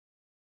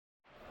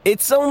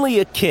It's only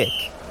a kick,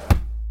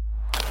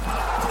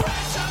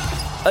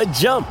 a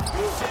jump,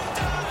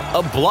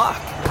 a block.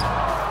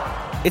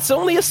 It's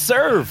only a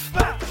serve.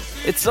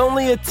 It's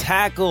only a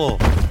tackle,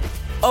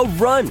 a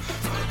run.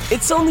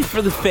 It's only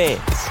for the fans.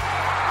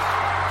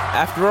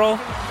 After all,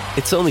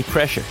 it's only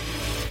pressure.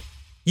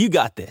 You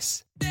got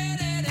this.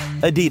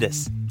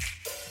 Adidas.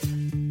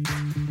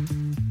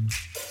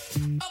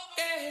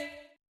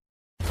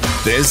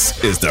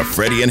 This is the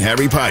Freddie and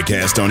Harry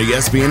podcast on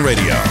ESPN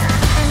Radio.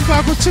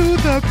 Welcome to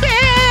the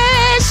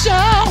best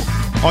show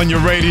on your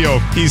radio.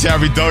 He's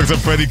Harry Douglas and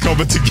Freddie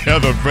Coleman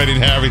together. Freddie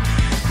and Harry.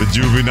 The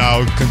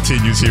Juvenile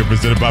continues here,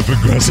 presented by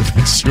Progressive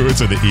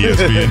Insurance on the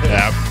ESPN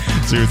app.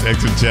 Sirius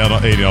XM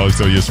Channel 80.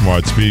 Also your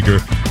smart speaker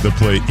to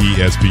play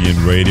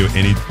ESPN Radio.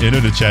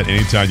 Enter the chat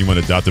anytime you want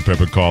a Dr.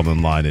 Pepper call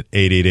in line at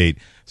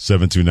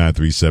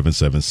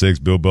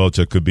 888-729-3776. Bill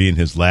Belichick could be in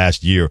his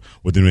last year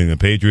with the New England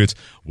Patriots.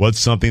 What's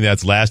something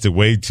that's lasted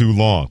way too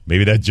long?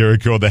 Maybe that Jerry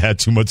curl that had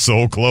too much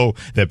soul glow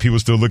that people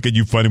still look at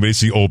you funny when they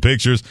see old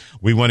pictures.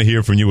 We want to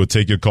hear from you. We'll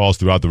take your calls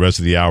throughout the rest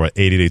of the hour at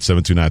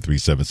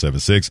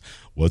 888-729-3776.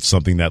 What's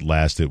something that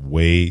lasted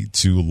way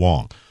too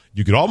long?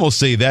 You could almost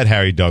say that,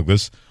 Harry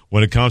Douglas,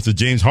 when it comes to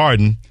James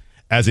Harden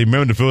as a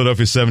member of the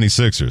Philadelphia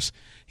 76ers.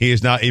 He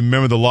is now a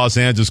member of the Los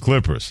Angeles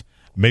Clippers.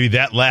 Maybe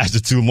that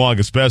lasted too long,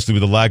 especially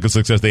with the lack of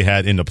success they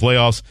had in the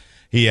playoffs.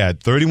 He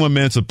had 31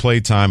 minutes of play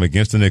time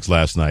against the Knicks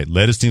last night,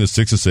 led his team to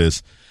 6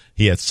 assists.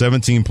 He had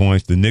 17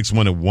 points. The Knicks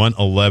won at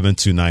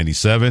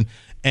 111-97.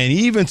 And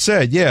he even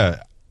said,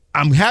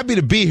 I'm happy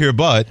to be here,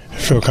 but it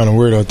felt kind of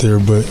weird out there,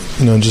 but,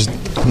 just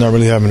not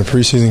really having a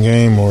preseason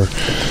game or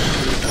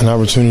an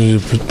opportunity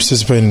to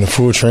participate in the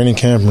full training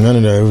camp or none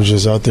of that. It was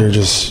just out there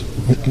just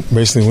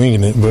basically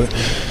winging it. But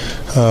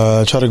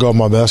I try to go off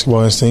my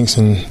basketball instincts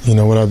and,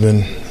 what I've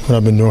been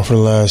doing for the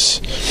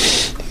last,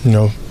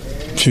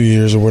 few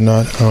years or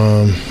whatnot.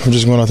 I'm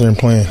just going out there and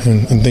playing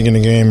and thinking the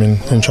game and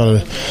trying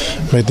to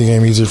make the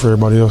game easier for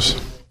everybody else.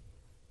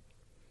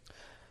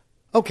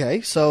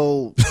 Okay,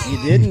 so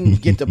you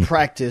didn't get to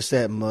practice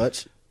that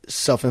much.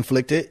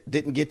 Self-inflicted.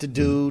 Didn't get to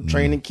do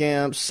training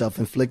camps.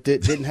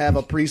 Self-inflicted. Didn't have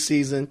a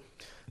preseason.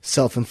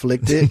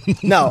 Self-inflicted.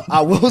 Now,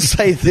 I will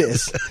say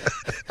this.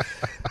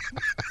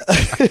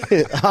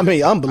 I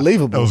mean,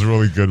 unbelievable. That was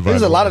really good.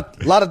 There's a lot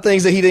of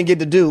things that he didn't get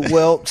to do.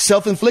 Well,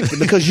 self-inflicted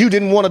because you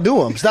didn't want to do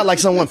them. It's not like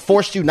someone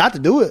forced you not to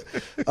do it.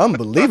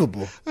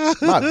 Unbelievable.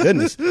 My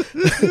goodness.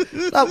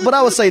 But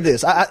I would say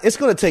this. It's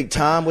going to take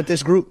time with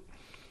this group.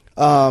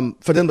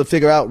 For them to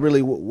figure out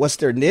really what's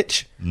their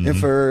niche and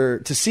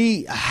to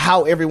see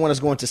how everyone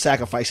is going to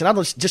sacrifice. And I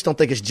just don't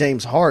think it's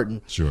James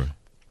Harden. Sure.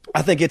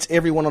 I think it's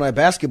everyone on that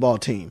basketball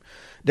team.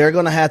 They're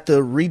going to have to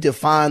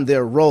redefine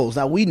their roles.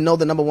 Now, we know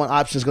the number one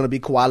option is going to be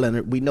Kawhi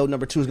Leonard. We know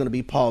number two is going to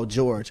be Paul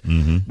George.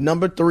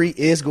 Number three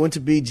is going to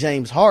be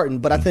James Harden.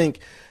 But I think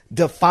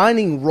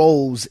defining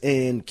roles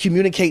and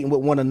communicating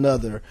with one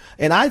another.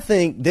 And I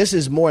think this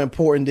is more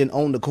important than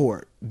on the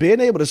court.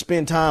 Being able to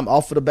spend time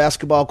off of the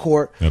basketball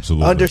court,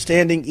 absolutely,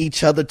 understanding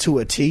each other to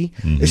a T,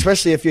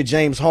 especially if you're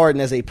James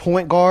Harden as a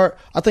point guard,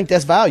 I think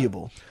that's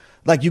valuable.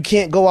 Like, you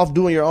can't go off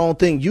doing your own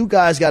thing. You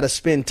guys got to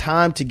spend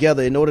time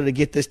together in order to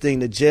get this thing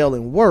to gel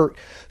and work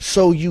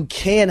so you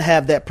can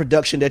have that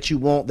production that you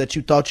want, that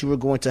you thought you were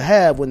going to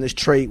have when this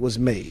trade was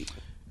made.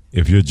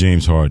 If you're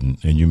James Harden,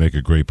 and you make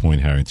a great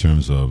point, Harry, in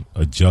terms of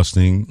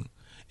adjusting,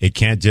 it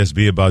can't just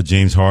be about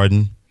James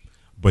Harden,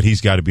 but he's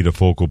got to be the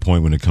focal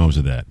point when it comes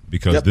to that,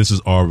 because this is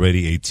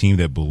already a team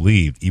that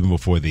believed, even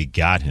before they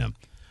got him,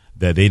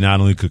 that they not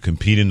only could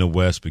compete in the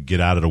West, but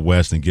get out of the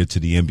West and get to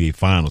the NBA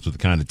Finals with the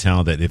kind of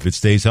talent that, if it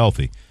stays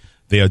healthy,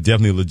 they are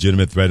definitely a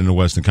legitimate threat in the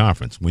Western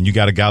Conference. When you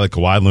got a guy like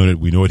Kawhi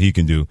Leonard, we know what he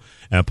can do,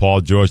 and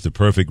Paul George, the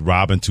perfect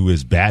Robin to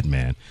his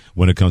Batman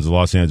when it comes to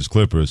Los Angeles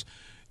Clippers,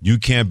 you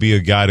can't be a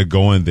guy to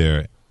go in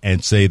there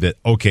and say that,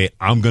 okay,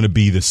 I'm going to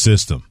be the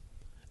system,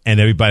 and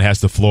everybody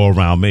has to flow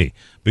around me,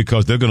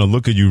 because they're going to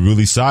look at you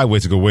really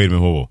sideways and go, wait a minute,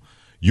 hold on.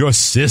 Your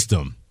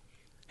system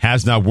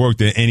has not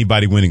worked in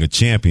anybody winning a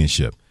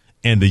championship.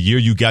 And the year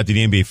you got to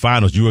the NBA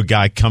Finals, you were a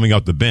guy coming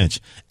off the bench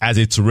as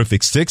a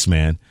terrific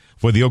six-man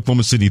for the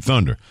Oklahoma City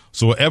Thunder.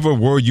 So whatever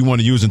word you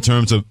want to use in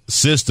terms of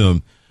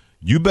system,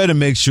 you better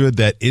make sure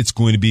that it's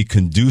going to be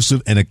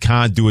conducive and a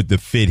conduit to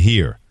fit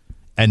here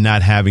and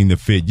not having to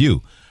fit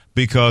you.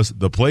 Because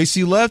the place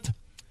he left,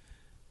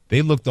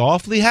 they looked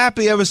awfully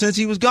happy ever since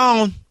he was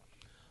gone.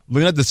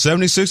 Looking at the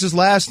 76ers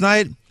last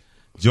night,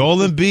 Joel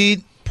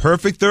Embiid,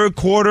 perfect third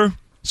quarter,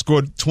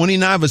 scored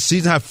 29 of a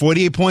season, had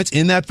 48 points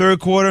in that third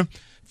quarter.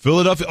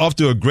 Philadelphia off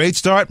to a great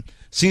start.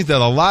 Seems that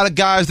a lot of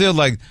guys there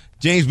like,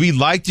 James, we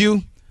liked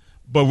you,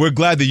 but we're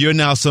glad that you're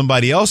now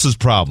somebody else's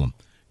problem.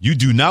 You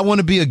do not want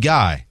to be a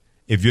guy,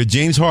 if you're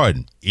James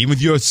Harden, even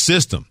with your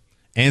system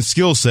and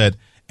skill set,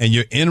 and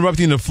you're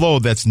interrupting the flow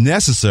that's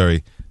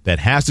necessary, that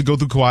has to go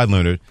through Kawhi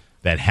Leonard,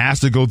 that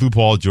has to go through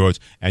Paul George,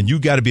 and you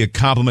got to be a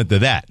complement to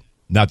that,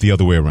 not the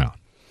other way around.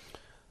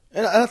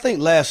 And I think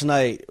last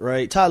night,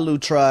 right, Ty Lue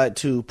tried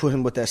to put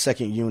him with that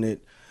second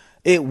unit.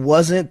 it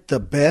wasn't the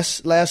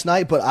best last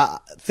night,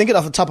 but thinking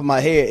off the top of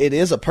my head, it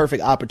is a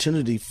perfect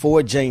opportunity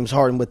for James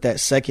Harden with that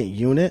second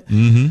unit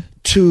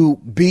to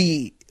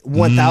be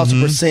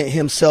 1,000%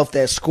 himself,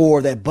 that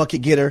scorer, that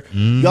bucket getter.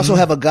 You also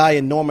have a guy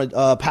in Norman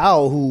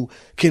Powell who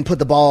can put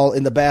the ball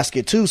in the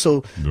basket too.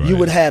 So you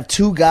would have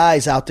two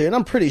guys out there, and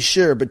I'm pretty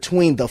sure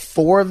between the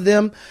four of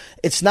them,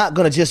 it's not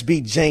going to just be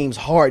James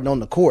Harden on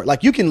the court.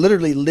 Like, you can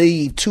literally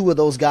leave two of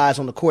those guys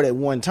on the court at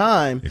one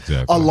time,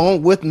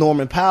 along with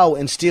Norman Powell,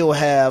 and still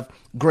have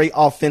great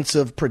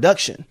offensive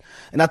production.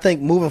 And I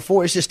think moving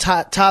forward, it's just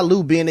Ty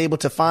Lue being able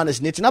to find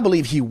his niche. And I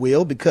believe he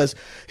will, because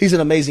he's an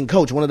amazing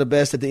coach, one of the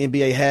best that the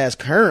NBA has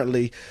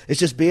currently. It's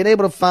just being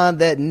able to find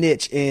that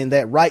niche and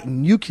that right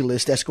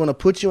nucleus that's going to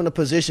put you in a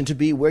position to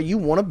be where you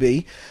want to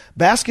be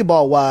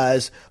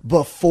basketball-wise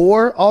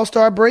before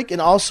All-Star break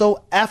and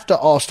also after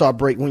All-Star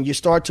break when you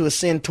start to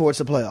ascend towards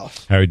the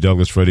playoffs. Harry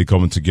Douglas, Freddie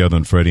Coleman together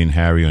on Freddie and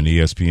Harry on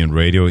ESPN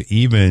Radio.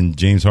 Even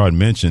James Harden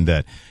mentioned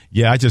that,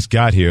 I just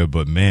got here,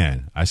 but,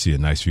 man, I see a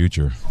nice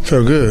future.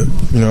 Felt good.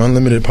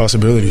 Unlimited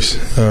possibilities.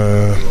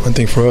 I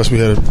think for us, we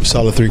had a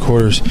solid 3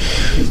 quarters.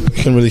 We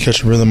couldn't really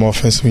catch a rhythm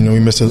offensively. We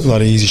missed a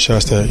lot of easy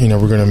shots that,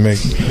 we're going to make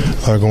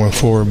going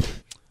forward.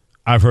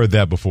 I've heard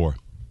that before.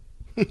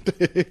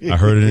 I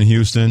heard it in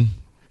Houston.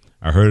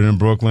 I heard it in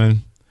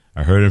Brooklyn.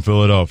 I heard it in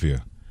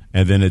Philadelphia.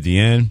 And then at the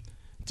end,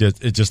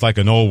 it's just like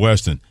an old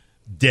Western.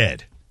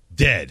 Dead,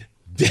 dead,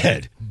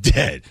 dead,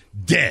 dead,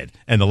 dead.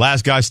 And the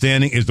last guy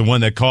standing is the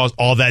one that caused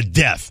all that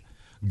death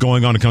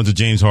going on when it comes to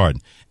James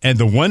Harden. And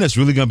the one that's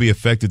really going to be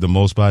affected the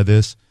most by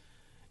this,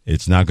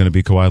 it's not going to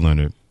be Kawhi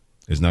Leonard.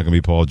 It's not going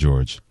to be Paul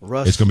George.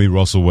 It's going to be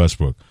Russell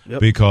Westbrook.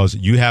 Because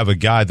you have a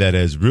guy that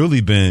has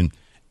really been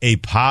a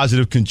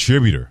positive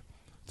contributor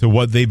to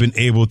what they've been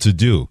able to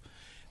do.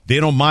 They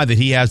don't mind that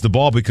he has the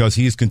ball because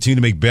he's continued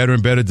to make better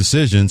and better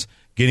decisions,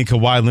 getting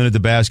Kawhi Leonard the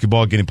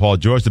basketball, getting Paul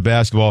George the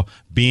basketball,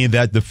 being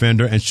that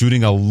defender, and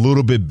shooting a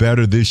little bit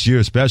better this year,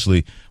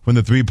 especially from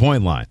the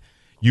three-point line.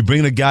 You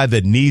bring a guy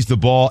that needs the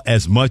ball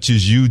as much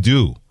as you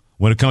do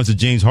when it comes to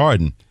James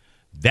Harden.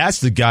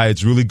 That's the guy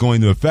it's really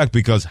going to affect,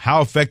 because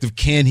how effective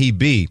can he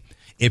be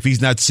if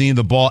he's not seeing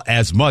the ball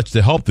as much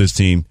to help this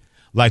team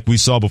like we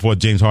saw before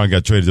James Harden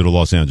got traded to the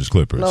Los Angeles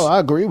Clippers? No, I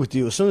agree with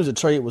you. As soon as the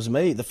trade was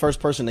made, the first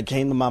person that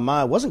came to my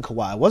mind wasn't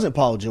Kawhi. It wasn't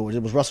Paul George.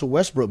 It was Russell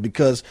Westbrook,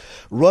 because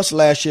Russ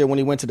last year when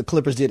he went to the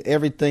Clippers did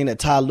everything that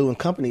Ty Lue and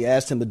company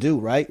asked him to do,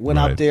 right? Went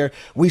out there.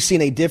 We've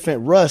seen a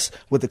different Russ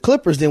with the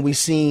Clippers than we've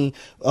seen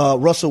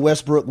Russell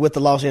Westbrook with the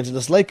Los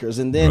Angeles Lakers.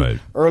 And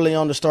then early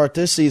on to start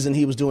this season,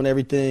 he was doing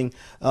everything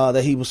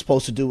that he was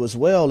supposed to do as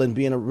well, and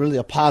being really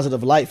a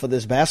positive light for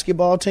this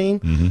basketball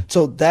team.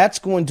 So that's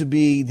going to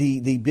be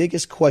the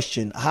biggest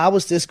question. How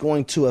is this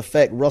going to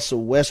affect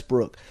Russell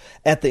Westbrook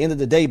at the end of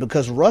the day?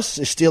 Because Russ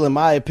is still, in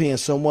my opinion,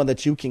 someone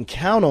that you can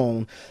count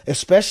on,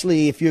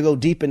 especially if you go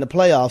deep in the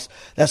playoffs,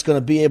 that's going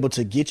to be able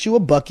to get you a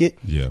bucket.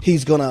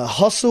 He's going to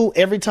hustle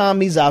every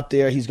time he's out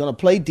there. He's going to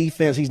play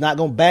defense. He's not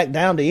going to back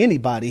down to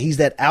anybody. He's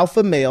that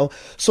alpha male.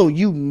 So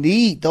you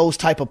need those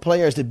type of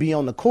players to be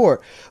on the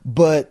court.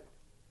 But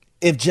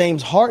if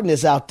James Harden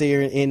is out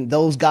there and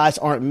those guys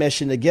aren't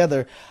meshing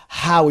together,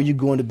 how are you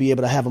going to be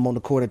able to have them on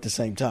the court at the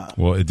same time?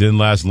 Well, it didn't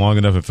last long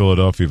enough in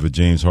Philadelphia for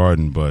James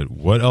Harden, but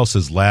what else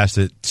has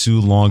lasted too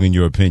long in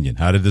your opinion?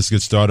 How did this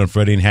get started on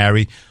Freddie and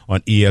Harry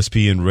on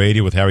ESPN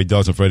Radio with Harry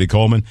Douglas and Freddie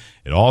Coleman?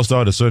 It all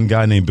started with a certain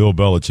guy named Bill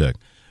Belichick.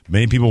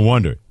 Many people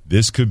wonder,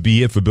 this could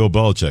be it for Bill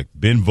Belichick.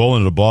 Ben Volen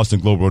of the Boston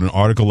Globe wrote an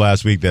article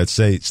last week that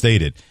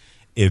stated,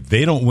 if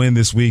they don't win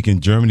this week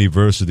in Germany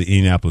versus the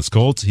Indianapolis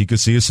Colts, he could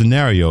see a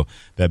scenario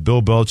that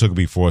Bill Belichick will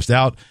be forced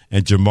out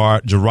and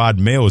Gerard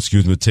Mayo,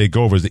 would take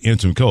over as the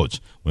interim coach.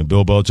 When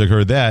Bill Belichick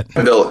heard that.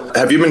 Bill,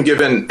 have you been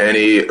given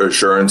any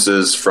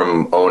assurances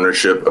from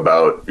ownership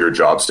about your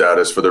job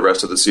status for the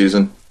rest of the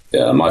season?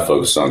 Yeah, my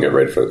focus is on getting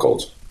ready for the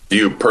Colts. Do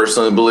you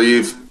personally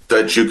believe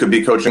that you could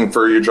be coaching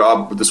for your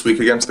job this week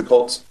against the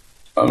Colts?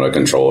 I'm going to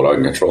control what I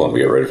can control and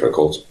get ready for the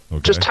Colts.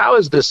 Okay. Just how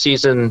has this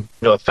season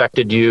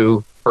affected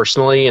you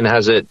personally, and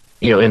has it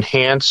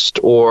enhanced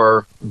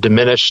or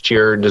diminished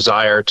your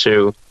desire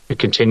to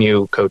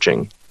continue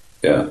coaching?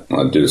 Yeah,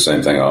 I do the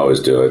same thing I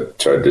always do. I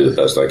try to do the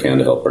best I can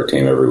to help our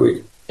team every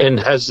week. And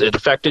has it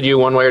affected you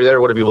one way or the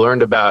other? What have you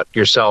learned about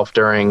yourself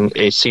during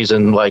a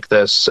season like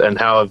this, and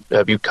how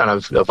have you kind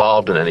of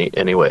evolved in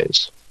any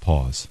ways?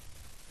 Pause.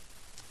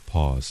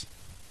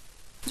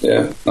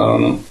 Yeah, I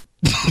don't know.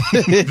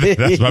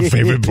 That's my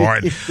favorite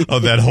part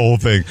of that whole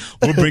thing.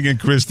 We'll bring in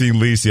Christine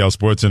Lisi, our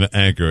SportsCenter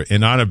anchor.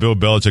 In honor of Bill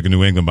Belichick in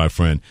New England, my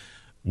friend,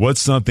 what's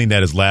something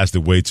that has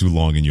lasted way too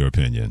long in your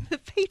opinion? The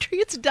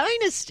Patriots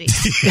dynasty. And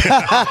for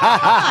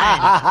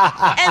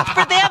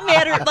that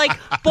matter, like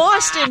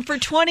Boston for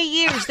 20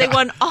 years, they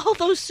won all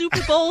those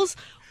Super Bowls.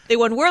 They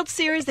won World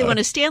Series. They won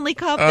a Stanley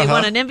Cup. They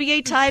won an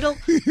NBA title.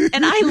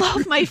 And I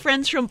love my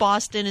friends from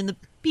Boston and the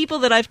people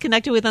that I've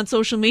connected with on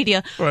social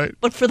media. Right.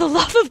 But for the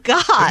love of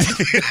God,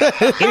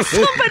 it's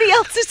somebody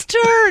else's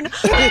turn.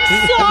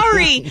 I'm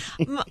sorry.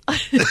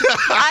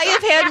 I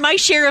have had my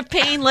share of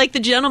pain, like the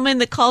gentleman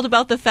that called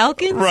about the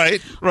Falcons.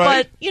 Right.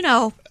 But,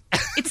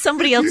 It's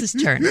somebody else's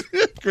turn.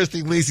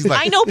 Christine Lisi's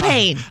like, I know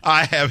pain.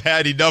 I have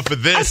had enough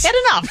of this. I've had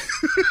enough.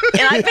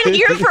 And I've been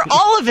here for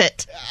all of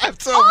it.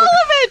 All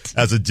of it.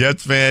 As a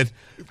Jets fan,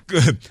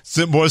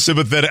 more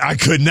sympathetic I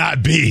could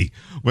not be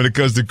when it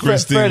comes to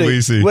Christine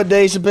Lisi. What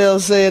Dave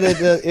Chappelle said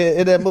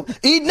in that movie,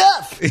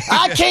 enough!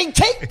 I can't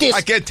take this.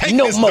 I can't take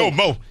this no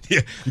more. Yeah.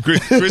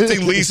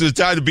 Christine Lisi is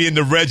trying to be in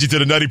the Reggie to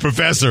the Nutty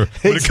Professor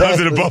when it comes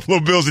to the Buffalo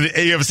Bills in the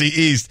AFC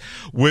East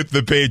with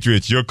the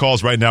Patriots. Your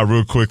calls right now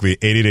real quickly,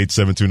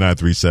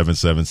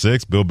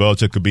 888-729-3776. Bill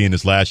Belichick could be in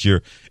his last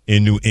year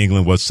in New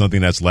England. What's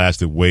something that's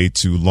lasted way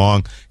too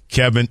long?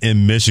 Kevin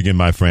in Michigan,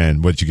 my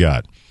friend, what you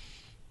got?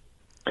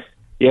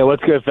 Yeah,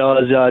 what's good,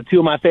 fellas? Two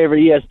of my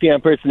favorite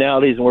ESPN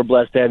personalities, and we're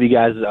blessed to have you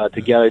guys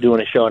together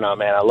doing a show now,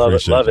 man. I love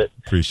it.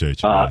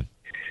 Appreciate you, man.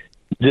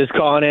 Just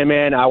calling in,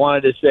 man. I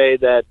wanted to say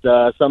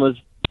that some of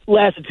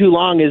lasted too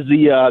long is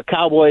the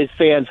Cowboys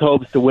fans'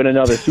 hopes to win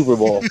another Super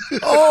Bowl.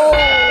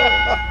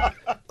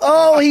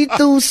 He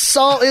threw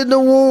salt in the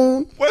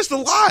wound. Where's the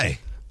lie?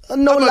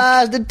 No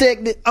lies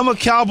detected. I'm a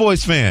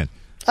Cowboys fan.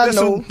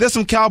 There's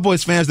some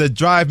Cowboys fans that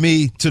drive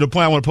me to the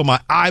point I want to put my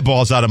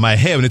eyeballs out of my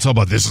head when they talk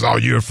about this is all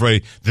year,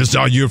 Freddie. This is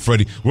all year,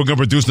 Freddie. We're going to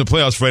produce in the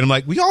playoffs, Freddie. I'm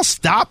like, we all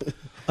stop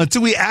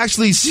until we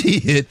actually see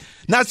it.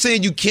 Not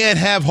saying you can't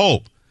have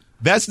hope.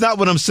 That's not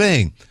what I'm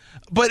saying.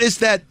 But it's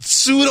that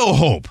pseudo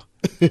hope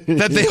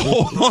that they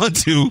hold on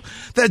to.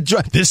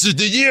 This is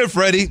the year,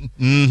 Freddie.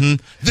 Mm-hmm.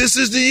 This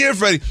is the year,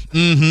 Freddie.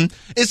 Mm-hmm.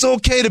 It's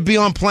okay to be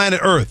on planet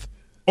Earth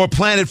or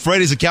planet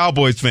Freddie's a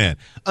Cowboys fan.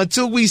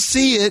 Until we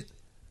see it,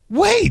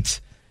 wait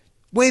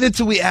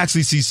until we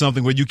actually see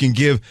something where you can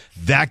give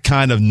that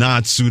kind of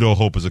non-pseudo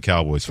hope as a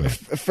Cowboys fan.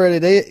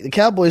 Freddie, the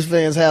Cowboys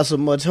fans have so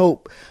much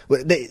hope.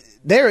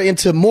 They're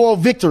into moral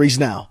victories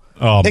now.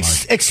 Oh,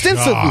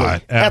 extensively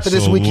God, after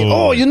this weekend.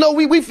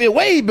 We feel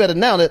way better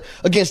now that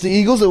against the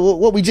Eagles and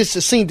what we just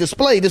seen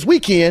display this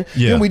weekend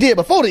than we did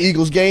before the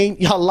Eagles game.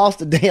 Y'all lost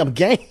the damn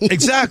game.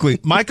 Exactly.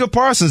 Micah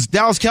Parsons,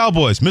 Dallas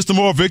Cowboys, Mr.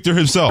 Moral Victor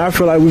himself. I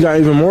feel like we got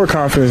even more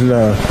confidence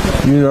now.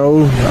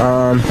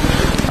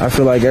 I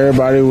feel like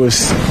everybody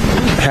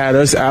had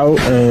us out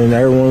and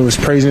everyone was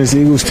praising this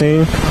Eagles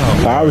team.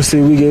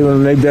 Obviously, we gave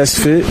them their best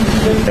fit,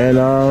 and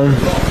I'm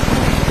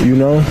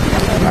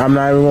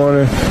not even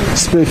going to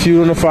spit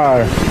fuel in the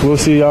fire. We'll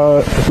see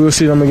y'all. We'll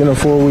see them again in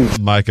 4 weeks.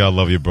 Mike, I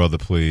love you, brother.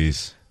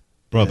 Please,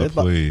 brother,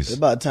 please. It's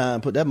about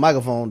time. Put that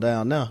microphone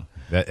down now.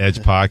 That Edge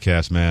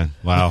podcast, man.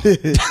 Wow.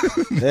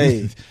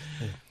 Hey.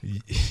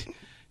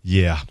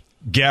 Yeah.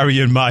 Gary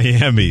in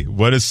Miami.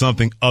 What is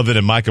something other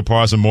than Micah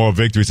Parsons' moral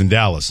victories in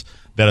Dallas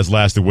that has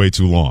lasted way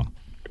too long?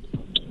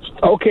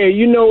 Okay,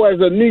 as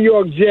a New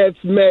York Jets,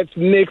 Mets,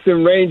 Knicks,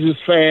 and Rangers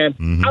fan,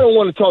 I don't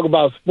want to talk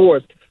about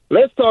sports.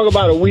 Let's talk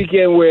about a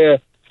weekend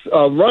where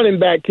a running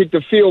back kicked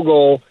a field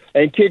goal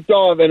and kicked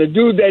off, and a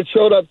dude that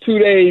showed up 2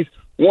 days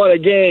won a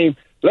game.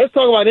 Let's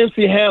talk about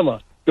MC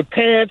Hammer. The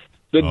pants,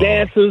 the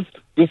dances,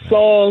 the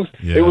songs.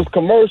 Yeah. It was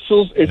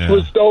commercials. It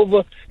switched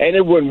over, and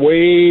it went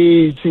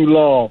way too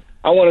long.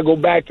 I want to go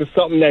back to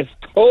something that's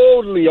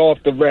totally off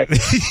the record.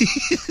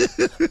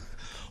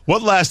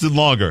 What lasted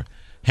longer,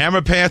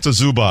 Hammer Pants or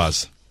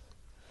Zubaz?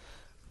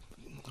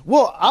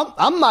 Well,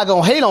 I'm not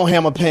going to hate on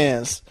Hammer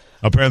Pants.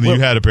 Apparently you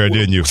had a pair,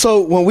 didn't you?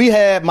 So when we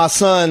had my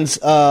sons,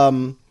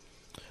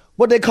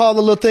 what they call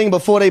the little thing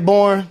before they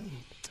born?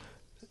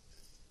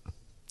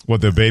 What,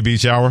 the baby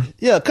shower?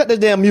 Yeah, cut the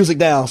damn music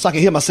down so I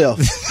can hear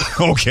myself.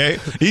 Okay.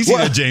 Easy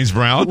to James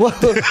Brown.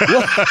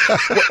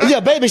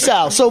 Yeah, baby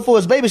shower. So for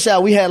his baby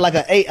shower, we had like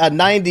a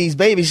 90s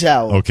baby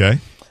shower. Okay.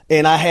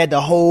 And I had the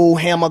whole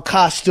Hammer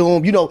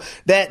costume.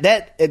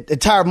 That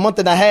entire month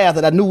and a half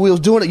that I knew we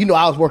was doing it,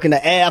 I was working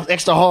the abs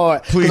extra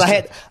hard.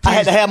 I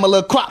had to have my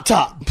little crop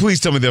top. Please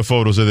tell me there are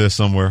photos of this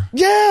somewhere.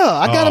 Yeah,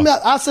 I got them.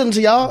 I'll send them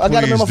to y'all. I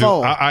got them in my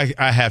phone.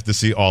 I have to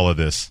see all of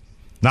this.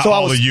 Not so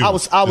all of you.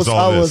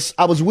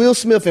 I was Will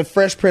Smith in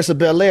Fresh Prince of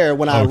Bel-Air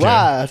when I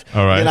arrived.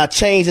 All right. And I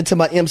changed into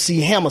my MC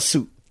Hammer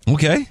suit.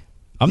 Okay.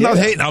 I'm not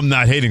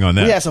hating on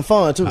that. We had some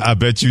fun too. I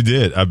bet you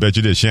did.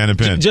 Shannon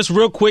Penn. Just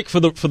real quick for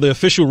the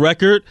official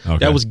record,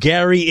 that was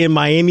Gary in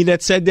Miami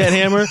that said that,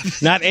 Hammer.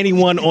 Not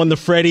anyone on the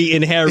Freddie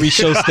and Harry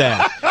show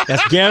staff.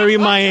 That's Gary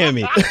in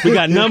Miami. We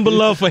got none but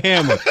love for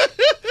Hammer.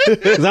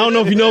 Because I don't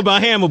know if you know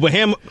about Hammer, but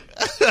Hammer,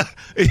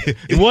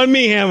 it wasn't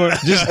me, Hammer.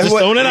 Just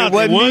throwing it out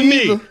there. It wasn't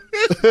me.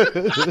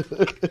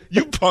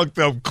 You punked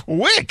up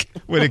quick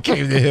when it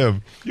came to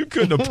him. You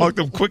couldn't have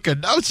punked up quick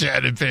enough,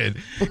 Shannon Penn.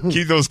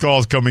 Keep those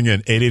calls coming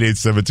in.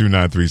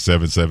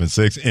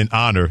 888-729-3776. In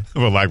honor,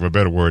 for lack of a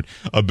better word,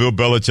 of Bill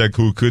Belichick,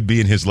 who could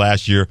be in his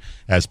last year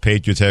as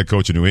Patriots head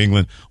coach of New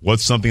England.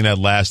 What's something that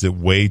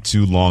lasted way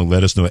too long?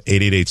 Let us know at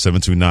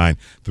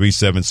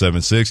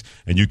 888-729-3776.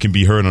 And you can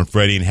be heard on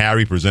Freddie and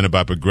Harry, presented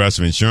by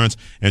Progressive Insurance.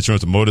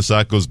 Insurance of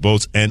motorcycles,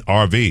 boats, and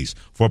RVs.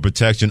 For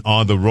protection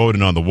on the road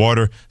and on the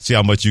water. See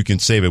how much you can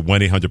save at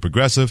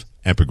 1-800-PROGRESSIVE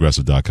and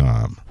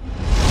Progressive.com.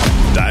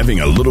 Diving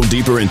a little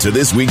deeper into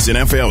this week's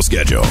NFL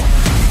schedule.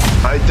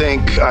 I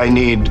think I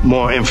need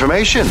more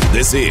information.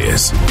 This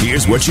is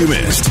Here's What You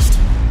Missed.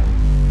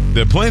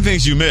 There are plenty of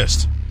things you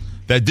missed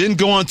that didn't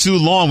go on too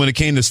long when it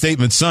came to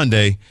Statement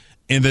Sunday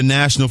in the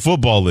National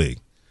Football League.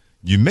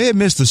 You may have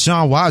missed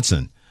Deshaun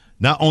Watson,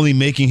 not only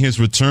making his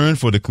return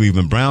for the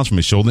Cleveland Browns from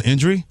a shoulder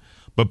injury,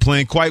 but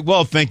playing quite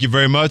well. Thank you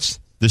very much.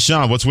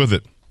 Deshaun, what's with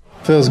it?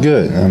 Feels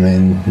good. I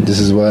mean, this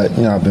is what,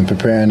 I've been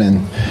preparing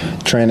and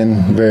training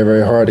very,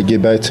 very hard to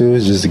get back to,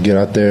 is just to get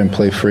out there and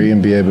play free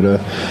and be able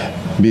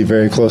to be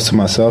very close to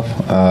myself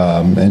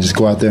and just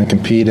go out there and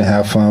compete and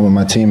have fun with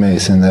my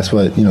teammates. And that's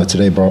what,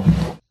 today brought.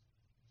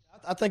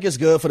 I think it's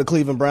good for the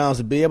Cleveland Browns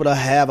to be able to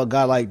have a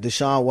guy like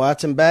Deshaun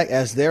Watson back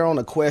as they're on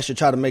a quest to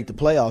try to make the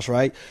playoffs,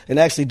 right? And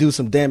actually do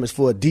some damage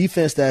for a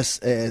defense that's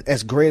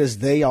as great as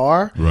they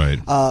are. Right.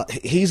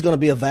 He's going to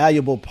be a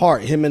valuable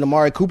part. Him and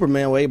Amari Cooper,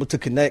 man, were able to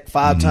connect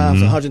 5 times,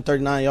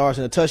 139 yards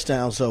and a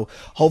touchdown. So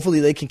hopefully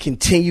they can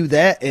continue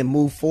that and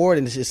move forward,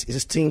 and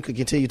his team could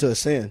continue to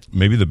ascend.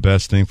 Maybe the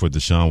best thing for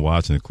Deshaun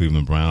Watson and the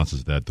Cleveland Browns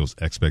is that those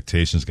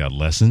expectations got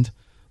lessened.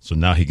 So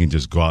now he can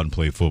just go out and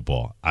play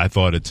football. I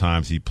thought at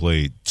times he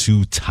played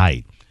too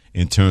tight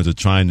in terms of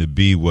trying to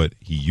be what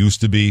he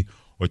used to be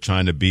or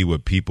trying to be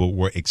what people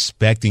were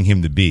expecting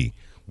him to be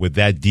with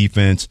that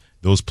defense,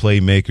 those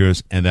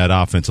playmakers, and that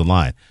offensive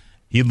line.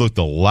 He looked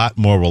a lot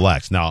more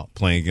relaxed. Now,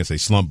 playing against a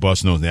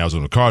slump-busting nose, the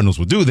Arizona Cardinals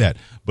will do that,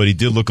 but he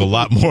did look a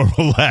lot more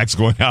relaxed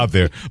going out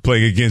there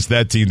playing against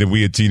that team than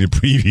we had seen in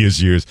previous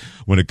years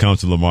when it comes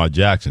to Lamar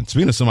Jackson.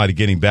 Speaking of somebody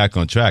getting back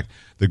on track,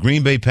 the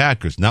Green Bay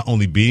Packers not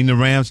only beating the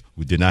Rams,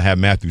 who did not have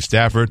Matthew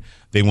Stafford,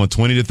 they won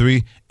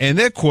 20-3, and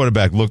their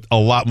quarterback looked a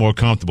lot more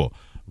comfortable.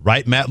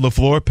 Right, Matt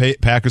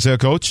LaFleur, Packers head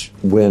coach?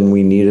 When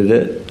we needed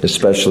it,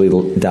 especially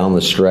down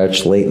the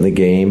stretch, late in the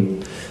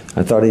game,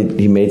 I thought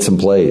he made some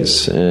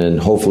plays, and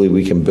hopefully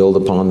we can build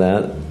upon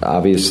that.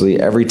 Obviously,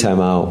 every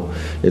time out,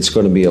 it's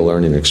going to be a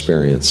learning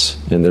experience,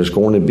 and there's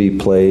going to be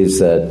plays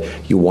that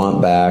you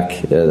want back.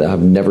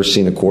 I've never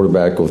seen a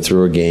quarterback go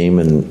through a game,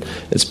 and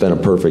it's been a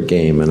perfect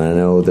game. And I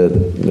know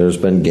that there's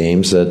been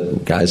games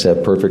that guys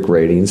have perfect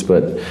ratings,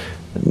 but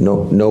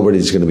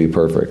nobody's going to be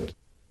perfect.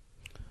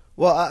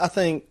 Well, I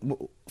think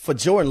for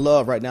Jordan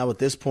Love right now at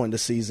this point in the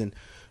season,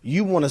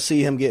 you want to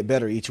see him get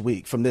better each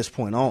week from this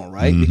point on,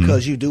 right? Mm-hmm.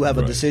 Because you do have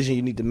a decision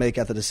you need to make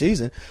after the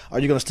season. Are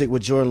you going to stick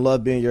with Jordan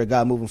Love being your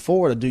guy moving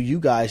forward, or do you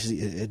guys,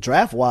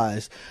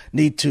 draft-wise,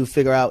 need to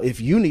figure out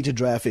if you need to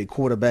draft a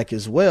quarterback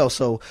as well?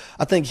 So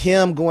I think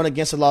him going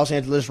against the Los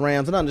Angeles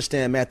Rams, and I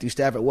understand Matthew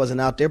Stafford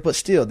wasn't out there, but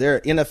still,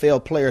 they're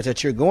NFL players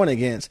that you're going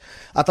against.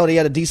 I thought he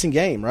had a decent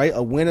game, right?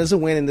 A win is a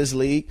win in this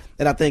league,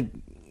 and I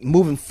think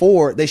moving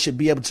forward, they should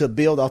be able to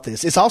build off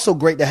this. It's also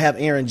great to have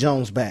Aaron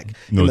Jones back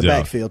in the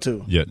backfield,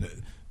 too. Yeah.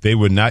 They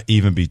would not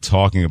even be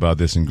talking about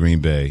this in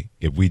Green Bay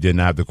if we didn't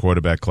have the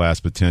quarterback class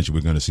potential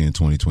we're going to see in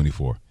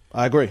 2024.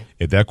 I agree.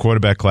 If that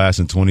quarterback class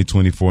in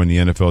 2024 in the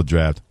NFL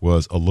draft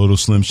was a little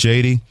slim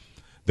shady,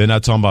 they're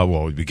not talking about,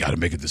 well, we got to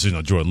make a decision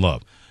on Jordan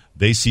Love.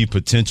 They see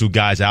potential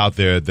guys out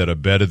there that are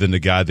better than the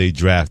guy they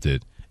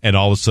drafted, and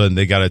all of a sudden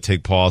they got to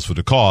take pause for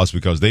the cause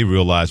because they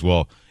realize,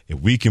 well, if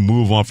we can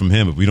move on from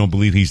him, if we don't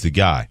believe he's the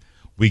guy,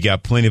 we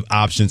got plenty of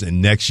options in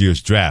next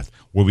year's draft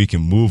where we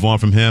can move on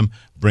from him,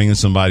 bring in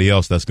somebody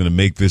else that's going to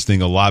make this thing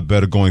a lot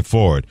better going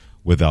forward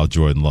without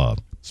Jordan Love.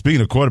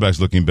 Speaking of quarterbacks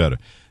looking better,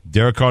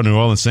 Derek Carr, New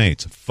Orleans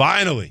Saints,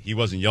 finally, he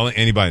wasn't yelling at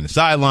anybody in the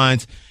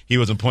sidelines. He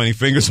wasn't pointing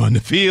fingers on the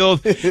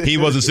field. He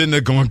wasn't sitting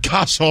there going,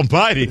 gosh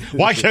almighty,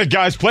 why can't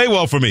guys play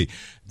well for me?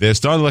 They're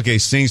starting like a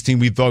Saints team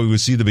we thought we would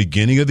see the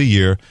beginning of the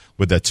year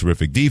with that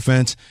terrific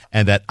defense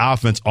and that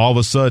offense all of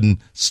a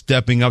sudden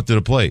stepping up to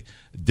the plate.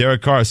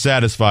 Derek Carr is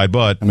satisfied,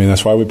 but I mean,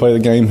 that's why we play the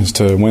game, is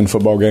to win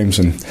football games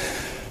and,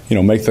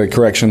 make the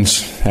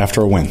corrections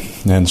after a win.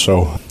 And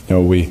so,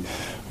 we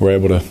were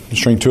able to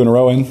string 2 in a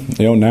row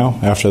in, now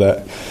after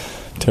that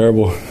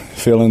terrible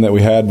feeling that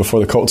we had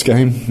before the Colts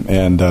game,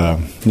 and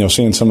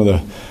seeing some of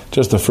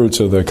the fruits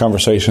of the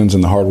conversations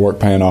and the hard work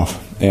paying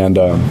off. And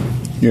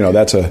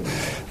that's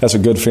a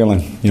good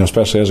feeling,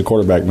 especially as a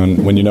quarterback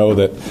when you know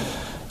that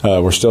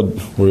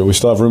we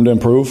still have room to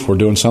improve. We're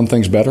doing some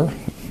things better.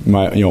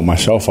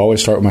 Myself,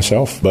 always start with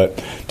myself, but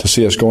to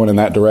see us going in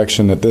that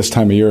direction at this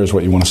time of year is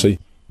what you want to see.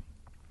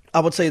 I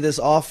would say this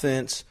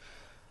offense,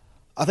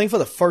 I think for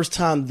the first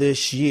time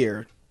this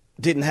year,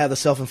 didn't have the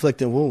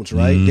self-inflicted wounds,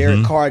 right? Mm-hmm.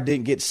 Derek Carr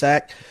didn't get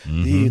sacked.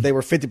 Mm-hmm. They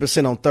were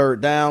 50% on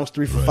third downs,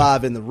 3 for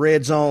 5 in the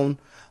red zone.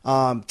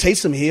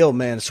 Taysom Hill,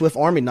 man, a Swift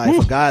Army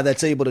knife, a guy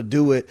that's able to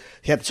do it.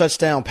 He had a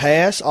touchdown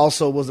pass,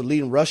 also was the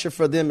leading rusher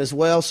for them as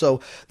well.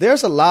 So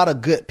there's a lot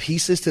of good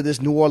pieces to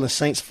this New Orleans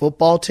Saints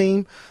football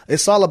team.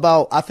 It's all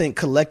about, I think,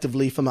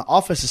 collectively from an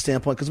offensive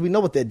standpoint, because we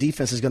know what that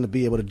defense is going to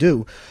be able to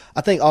do.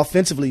 I think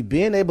offensively,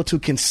 being able to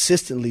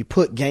consistently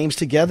put games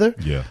together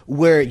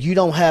where you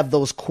don't have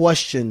those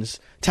questions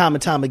time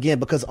and time again,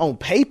 because on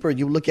paper,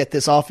 you look at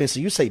this offense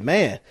and you say,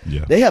 man,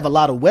 they have a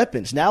lot of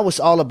weapons. Now it's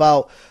all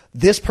about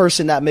this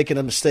person not making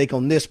a mistake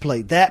on this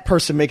play, that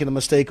person making a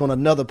mistake on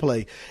another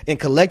play, and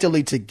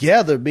collectively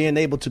together being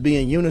able to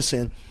be in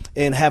unison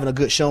and having a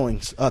good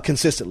showing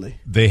consistently.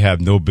 They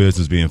have no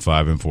business being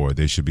 5-4.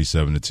 They should be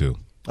 7-2.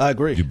 I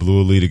agree. You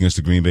blew a lead against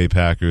the Green Bay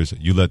Packers.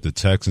 You let the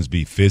Texans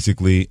be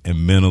physically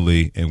and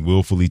mentally and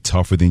willfully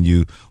tougher than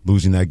you,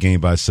 losing that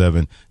game by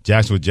 7.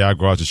 Jacksonville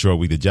Jaguars, a short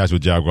week. The Jacksonville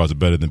Jaguars are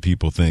better than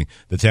people think.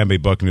 The Tampa Bay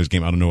Buccaneers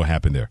game, I don't know what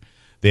happened there.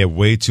 They have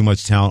way too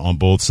much talent on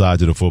both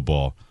sides of the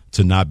football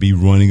to not be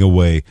running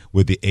away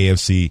with the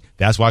AFC.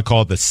 That's why I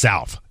call it the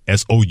South,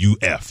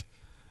 S-O-U-F.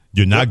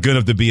 You're not good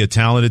enough to be a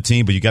talented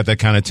team, but you got that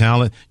kind of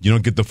talent. You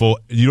don't get the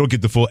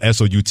full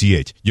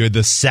S-O-U-T-H. You're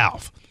the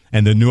South.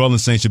 And the New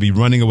Orleans Saints should be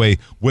running away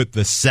with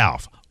the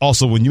South.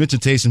 Also, when you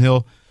mentioned Taysom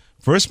Hill,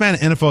 first man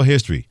in NFL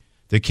history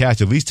to catch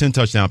at least 10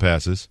 touchdown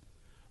passes,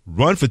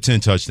 run for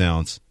 10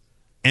 touchdowns,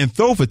 and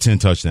throw for 10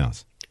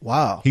 touchdowns.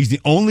 Wow. He's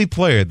the only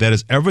player that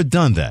has ever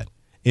done that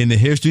in the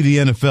history of the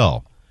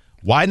NFL.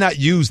 Why not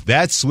use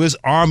that Swiss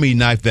Army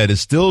knife that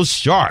is still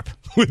sharp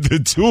with the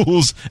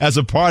tools as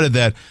a part of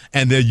that?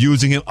 And they're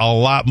using it a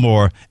lot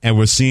more, and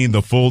we're seeing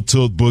the full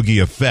tilt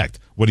boogie effect,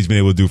 what he's been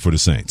able to do for the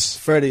Saints.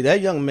 Freddie,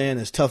 that young man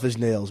is tough as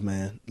nails,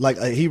 man. Like,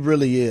 he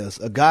really is.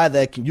 A guy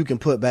that you can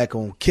put back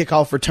on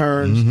kickoff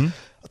returns,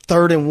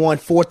 3rd and 1,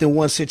 4th and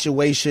 1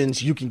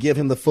 situations. You can give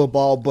him the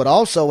football, but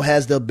also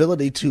has the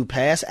ability to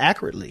pass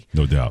accurately.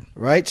 No doubt.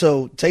 Right?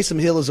 So Taysom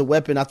Hill is a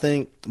weapon, I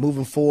think,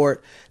 moving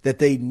forward that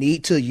they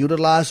need to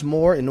utilize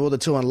more in order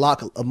to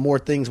unlock more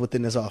things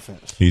within this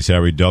offense. He's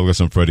Harry Douglas.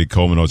 I'm Freddie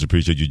Coleman. Always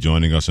appreciate you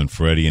joining us on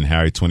Freddie and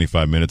Harry.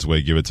 25 minutes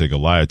away, give or take a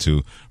lie or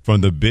two,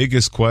 from the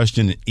biggest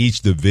question in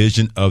each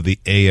division of the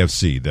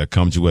AFC that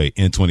comes your way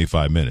in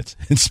 25 minutes.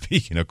 And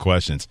speaking of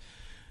questions,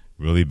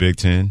 really, Big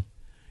Ten?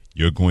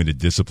 You're going to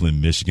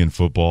discipline Michigan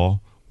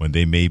football when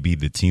they may be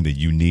the team that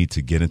you need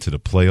to get into the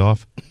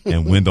playoff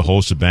and win the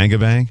whole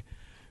shebang-a-bang?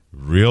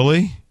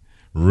 Really?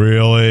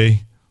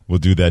 Really? We'll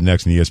do that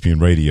next on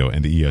ESPN Radio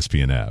and the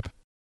ESPN app.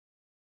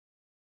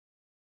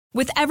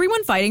 With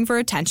everyone fighting for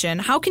attention,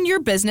 how can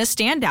your business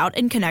stand out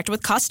and connect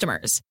with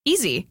customers?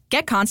 Easy.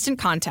 Get Constant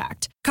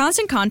Contact.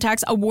 Constant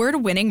Contact's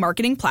award-winning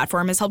marketing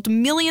platform has helped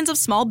millions of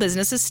small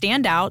businesses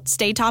stand out,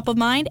 stay top of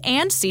mind,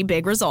 and see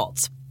big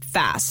results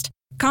fast.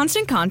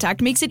 Constant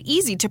Contact makes it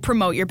easy to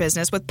promote your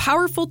business with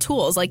powerful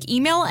tools like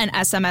email and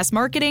SMS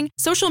marketing,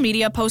 social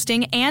media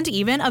posting, and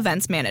even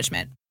events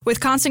management.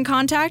 With Constant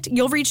Contact,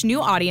 you'll reach new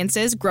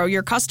audiences, grow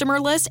your customer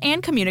list,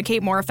 and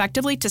communicate more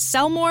effectively to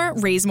sell more,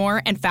 raise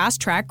more, and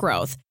fast-track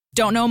growth.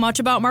 Don't know much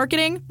about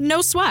marketing?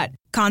 No sweat.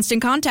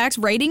 Constant Contact's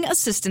writing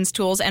assistance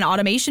tools and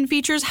automation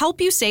features help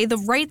you say the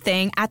right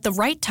thing at the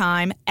right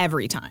time,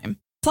 every time.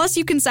 Plus,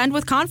 you can send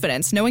with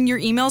confidence, knowing your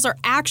emails are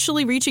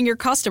actually reaching your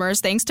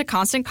customers thanks to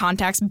Constant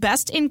Contact's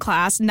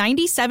best-in-class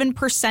 97%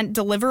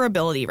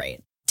 deliverability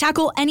rate.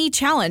 Tackle any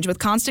challenge with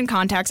Constant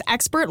Contact's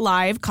expert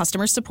live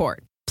customer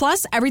support.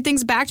 Plus,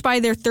 everything's backed by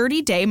their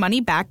 30-day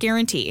money-back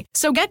guarantee.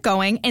 So get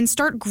going and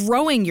start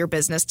growing your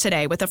business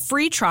today with a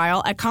free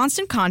trial at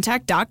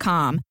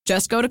ConstantContact.com.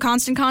 Just go to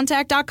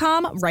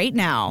ConstantContact.com right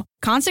now.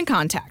 Constant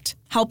Contact,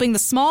 helping the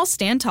small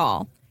stand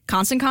tall.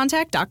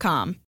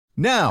 ConstantContact.com.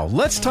 Now,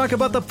 let's talk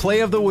about the play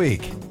of the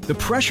week. The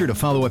pressure to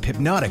follow up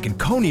Hypnotic and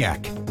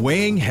Cognac,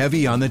 weighing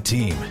heavy on the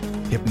team.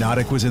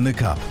 Hypnotic was in the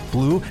cup,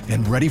 blue,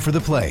 and ready for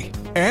the play.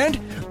 And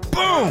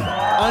boom!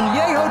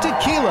 Añejo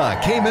Tequila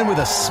came in with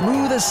a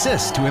smooth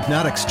assist to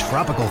Hypnotic's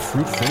tropical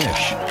fruit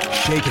finish.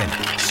 Shaken,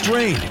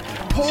 strained,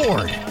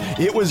 poured.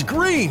 It was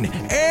green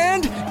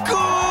and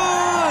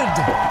good!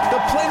 The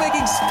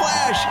playmaking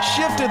splash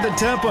shifted the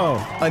tempo.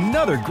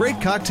 Another great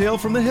cocktail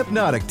from the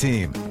Hypnotic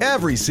team.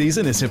 Every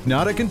season is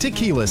Hypnotic and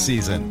Tequila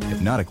season.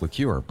 Hypnotic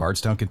Liqueur,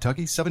 Bardstown,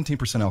 Kentucky,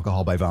 17%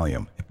 alcohol by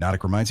volume.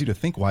 Hypnotic reminds you to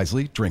think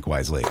wisely, drink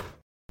wisely.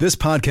 This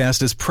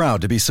podcast is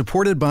proud to be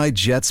supported by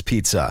Jets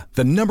Pizza,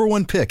 the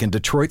 #1 pick in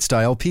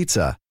Detroit-style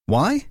pizza.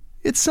 Why?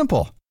 It's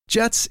simple.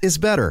 Jets is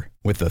better.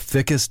 With the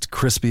thickest,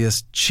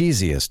 crispiest,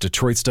 cheesiest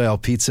Detroit-style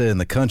pizza in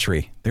the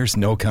country, there's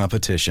no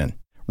competition.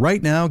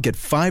 Right now, get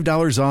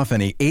 $5 off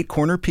any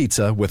 8-corner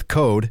pizza with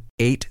code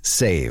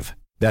 8SAVE.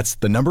 That's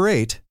the number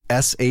 8,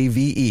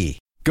 S-A-V-E.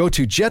 Go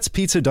to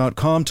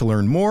jetspizza.com to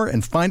learn more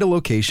and find a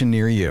location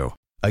near you.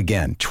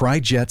 Again, try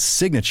Jet's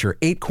signature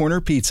 8-corner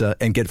pizza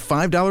and get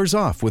 $5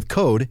 off with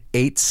code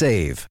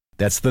 8SAVE.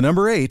 That's the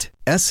number 8,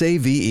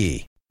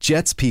 S-A-V-E.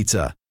 Jet's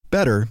Pizza.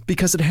 Better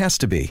because it has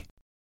to be.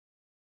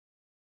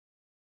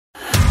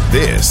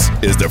 This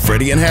is the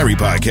Freddie and Harry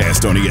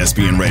podcast on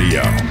ESPN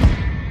Radio.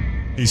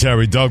 He's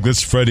Harry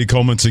Douglas, Freddie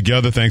Coleman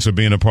together. Thanks for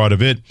being a part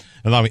of it.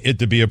 Allowing it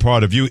to be a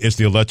part of you. It's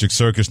the Electric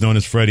Circus known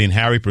as Freddie and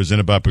Harry,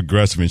 presented by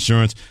Progressive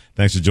Insurance.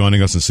 Thanks for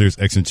joining us on Sirius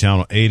XM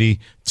Channel 80.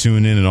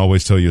 Tune in and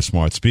always tell your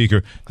smart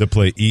speaker to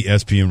play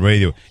ESPN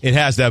Radio. It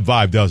has that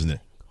vibe, doesn't it?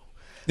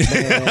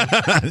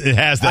 It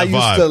has that vibe.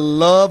 I used to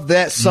love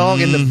that song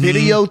in the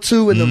video,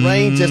 too, in the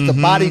rain. Just the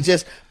body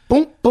just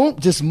boom, boom,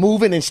 just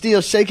moving and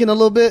still shaking a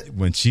little bit.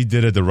 When she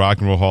did at the Rock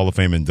and Roll Hall of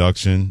Fame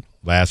induction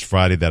last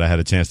Friday that I had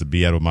a chance to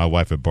be at with my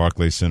wife at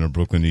Barclays Center,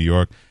 Brooklyn, New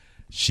York,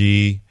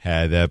 she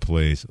had that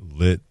place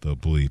lit the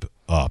bleep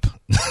up.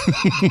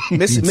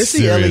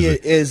 Missy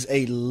Elliott is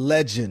a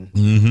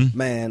legend,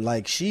 man.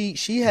 Like she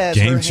has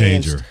game her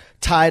changer. hands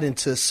tied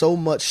into so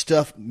much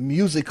stuff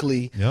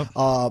musically. Yep.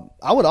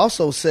 I would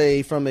also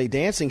say from a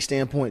dancing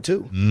standpoint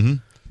too. Mm-hmm.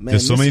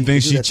 There's so many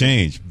things she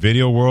changed.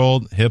 Video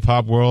world, hip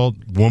hop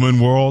world, woman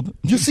world.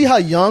 You see how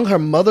young her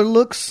mother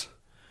looks?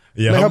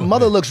 Yeah, her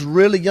mother looks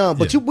really young,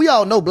 but we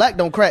all know black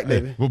don't crack,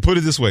 baby. Hey, well, put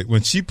it this way.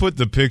 When she put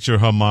the picture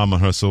of her mom on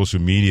her social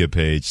media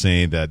page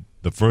saying that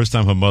the first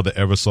time her mother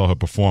ever saw her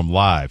perform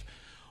live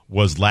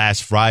was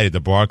last Friday at the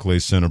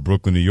Barclays Center,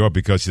 Brooklyn, New York,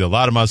 because a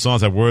lot of my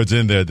songs have words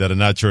in there that are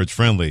not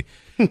church-friendly.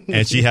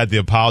 And she had the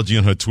apology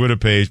on her Twitter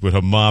page with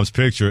her mom's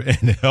picture,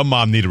 and her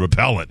mom needed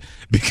repellent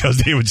because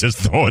they were just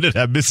throwing it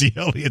at Missy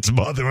Elliott's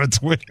mother on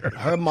Twitter.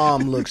 Her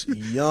mom looks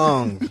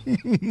young.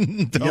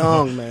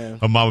 Young, man.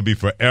 Her mom would be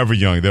forever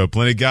young. There were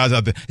plenty of guys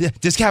out there. Yeah,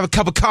 just have a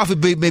cup of coffee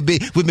with me,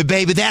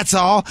 baby, that's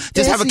all.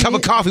 Just have a cup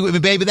of coffee with me,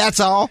 baby, that's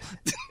all.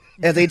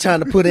 As they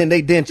trying to put in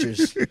their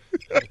dentures.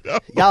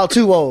 Y'all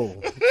too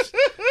old.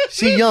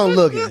 She young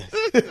looking.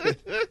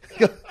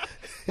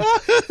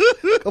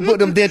 Go put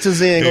them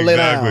dentures in. Go lay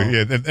down.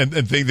 Exactly. Yeah,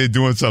 and think they're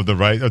doing something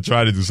right, or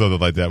try to do something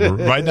like that. But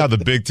right now, the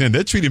Big Ten,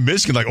 they're treating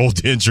Michigan like old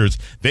dentures.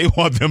 They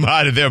want them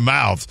out of their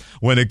mouths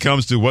when it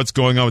comes to what's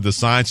going on with the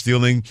sign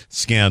stealing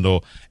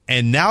scandal.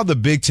 And now the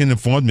Big Ten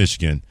informed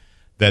Michigan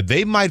that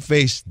they might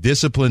face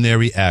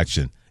disciplinary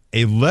action.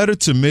 A letter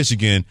to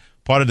Michigan,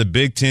 part of the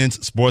Big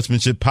Ten's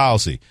sportsmanship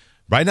policy.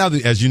 Right now,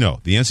 as you know,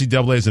 the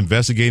NCAA is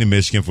investigating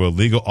Michigan for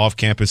illegal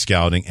off-campus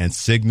scouting and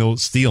signal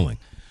stealing.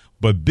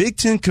 But Big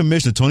Ten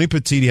Commissioner Tony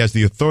Petitti has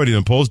the authority to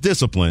impose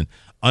discipline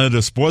under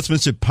the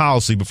sportsmanship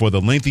policy before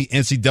the lengthy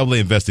NCAA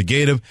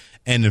investigative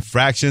and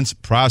infractions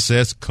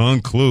process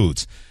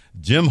concludes.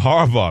 Jim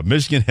Harbaugh,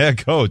 Michigan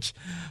head coach.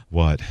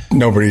 What?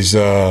 Nobody's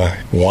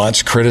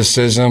wants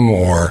criticism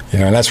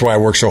and that's why I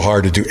work so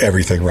hard to do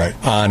everything right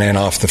on and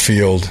off the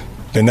field.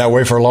 Been that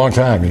way for a long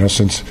time,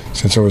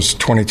 since I was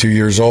 22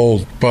 years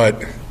old.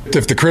 But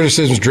if the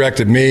criticism's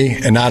directed at me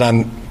and not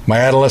on my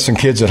adolescent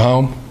kids at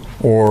home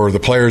or the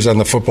players on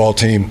the football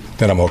team,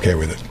 then I'm okay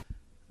with it.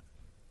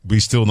 We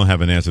still don't have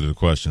an answer to the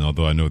question,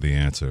 although I know the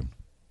answer.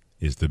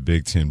 Is the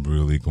Big Ten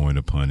really going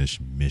to punish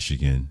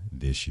Michigan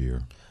this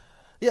year?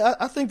 Yeah,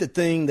 I think the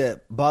thing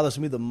that bothers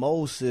me the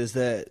most is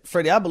that,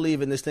 Freddie, I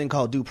believe in this thing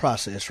called due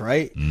process,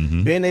 right?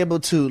 Mm-hmm. Being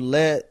able to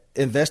let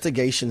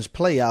investigations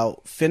play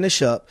out,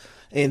 finish up,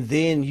 and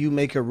then you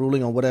make a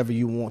ruling on whatever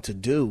you want to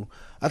do.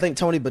 I think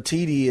Tony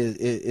Petitti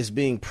is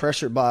being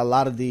pressured by a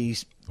lot of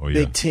these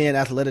Big Ten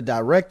athletic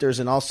directors,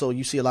 and also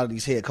you see a lot of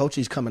these head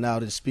coaches coming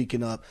out and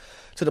speaking up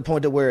to the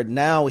point that where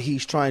now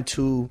he's trying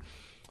to,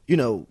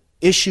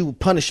 issue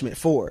punishment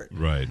for it.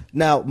 Right.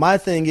 Now, my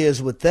thing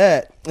is with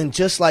that, and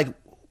just like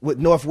with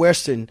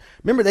Northwestern,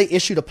 remember they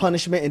issued a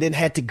punishment and then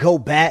had to go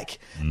back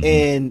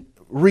and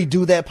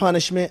redo that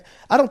punishment.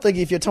 I don't think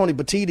if you're Tony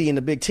Petitti in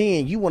the Big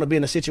Ten, you want to be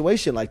in a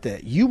situation like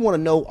that. You want to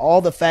know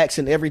all the facts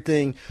and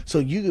everything so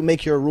you can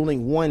make your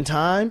ruling one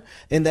time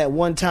and that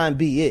one time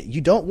be it. You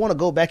don't want to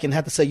go back and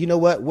have to say, you know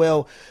what,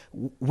 well,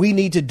 we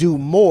need to do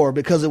more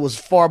because it was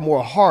far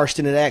more harsh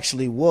than it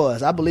actually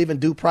was. I believe in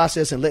due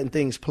process and letting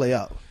things play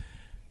out.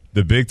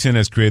 The Big Ten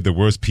has created the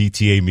worst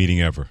PTA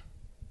meeting ever.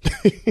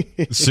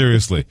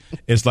 Seriously.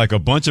 It's like a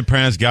bunch of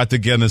parents got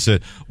together and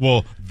said,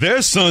 well,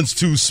 their son's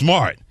too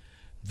smart.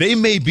 They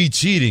may be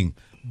cheating,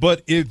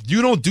 but if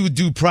you don't do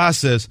due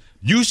process,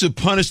 you should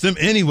punish them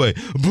anyway.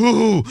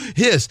 Boo!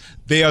 Hiss.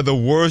 They are the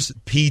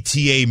worst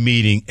PTA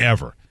meeting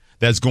ever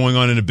that's going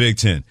on in the Big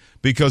Ten.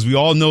 Because we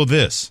all know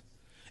this.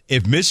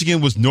 If Michigan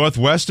was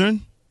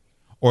Northwestern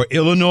or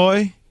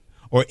Illinois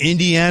or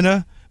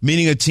Indiana,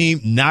 meaning a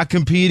team not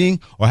competing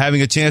or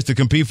having a chance to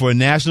compete for a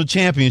national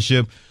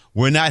championship,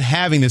 we're not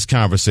having this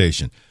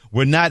conversation.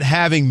 We're not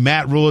having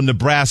Matt Rule in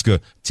Nebraska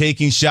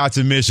taking shots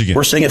at Michigan.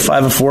 We're sitting at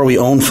 5-4. We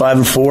own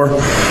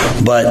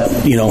 5-4,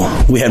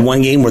 but we had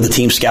one game where the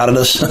team scouted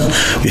us.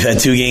 We've had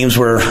two games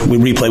where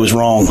replay was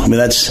wrong. I mean,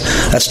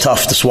 that's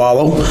tough to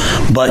swallow.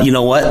 But you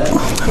know what?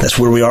 That's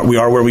where we are. We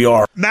are where we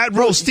are. Matt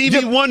Rule,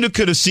 Stevie Wonder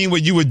could have seen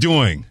what you were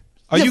doing.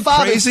 Are you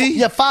crazy?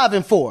 You're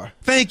 5-4.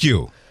 Thank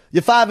you.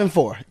 You're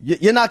 5-4.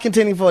 You're not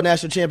contending for a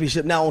national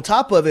championship. Now, on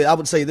top of it, I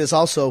would say this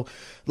also,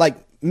 like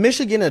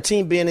Michigan, a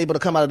team being able to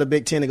come out of the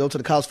Big Ten and go to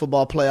the college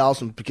football playoffs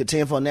and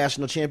contend for a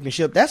national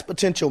championship, that's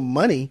potential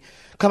money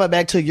coming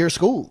back to your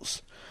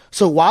schools.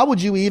 So why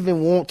would you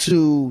even want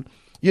to,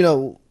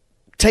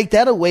 take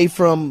that away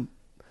from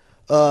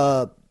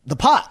the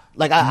pot?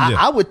 Like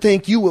I would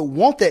think you would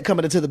want that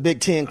coming into the Big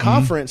Ten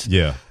conference.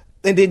 Yeah.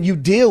 And then you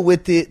deal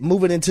with it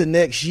moving into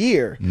next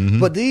year. Mm-hmm.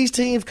 But these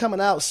teams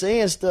coming out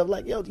saying stuff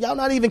like, y'all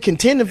not even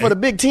contending for the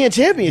Big Ten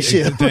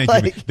championship.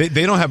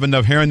 They don't have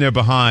enough hair in their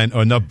behind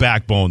or enough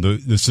backbone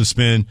to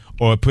suspend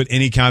or put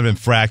any kind of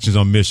infractions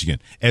on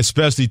Michigan,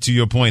 especially to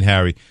your point,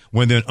 Harry,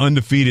 when they're an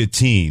undefeated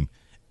team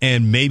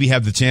and maybe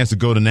have the chance to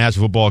go to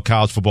national football,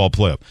 college football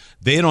playoff.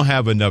 They don't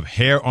have enough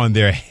hair on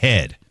their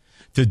head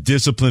to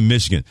discipline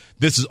Michigan.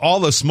 This is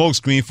all a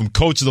smokescreen from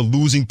coaches of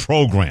losing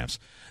programs.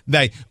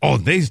 They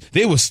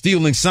were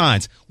stealing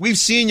signs. We've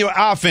seen your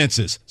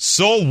offenses.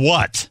 So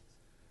what?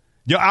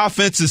 Your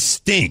offenses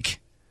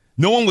stink.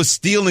 No one was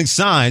stealing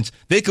signs.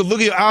 They could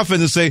look at your offense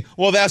and say,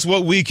 well, that's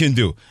what we can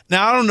do.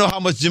 Now, I don't know how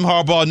much Jim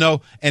Harbaugh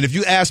know, and if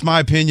you ask my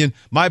opinion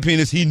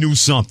is he knew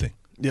something.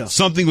 Yeah.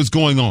 Something was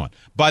going on.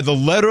 By the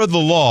letter of the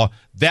law,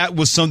 that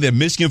was something that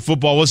Michigan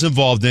football was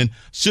involved in.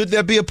 Should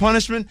there be a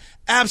punishment?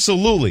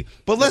 Absolutely.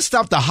 But let's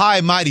stop the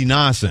high mighty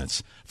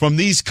nonsense from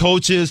these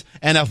coaches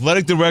and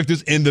athletic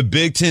directors in the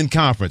Big Ten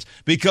Conference.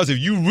 Because if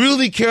you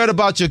really cared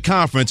about your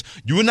conference,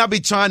 you would not be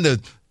trying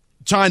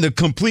to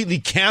completely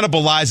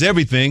cannibalize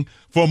everything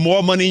for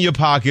more money in your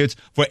pockets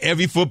for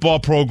every football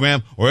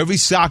program or every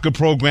soccer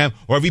program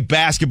or every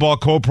basketball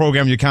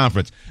co-program in your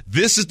conference.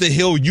 This is the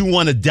hill you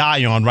want to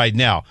die on right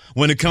now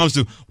when it comes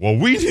to, well,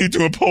 we need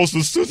to impose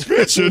a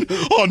suspension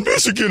on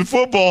Michigan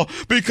football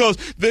because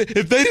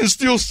if they didn't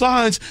steal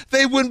signs,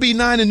 they wouldn't be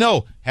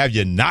 9-0. Have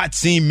you not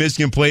seen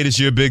Michigan play this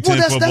year, Big Ten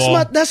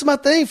football? That's my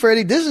thing,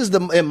 Freddie. This is,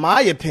 in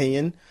my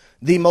opinion,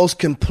 the most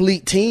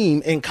complete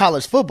team in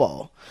college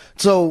football.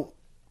 So,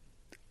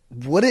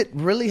 would it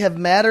really have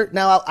mattered?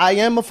 Now, I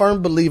am a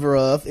firm believer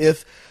of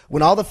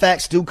when all the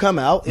facts do come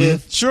out,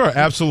 sure,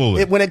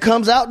 absolutely. When it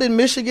comes out, then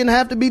Michigan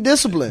have to be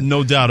disciplined.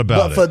 No doubt about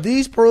it. But for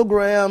these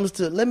programs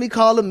to, let me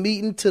call a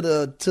meeting to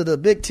the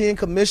Big Ten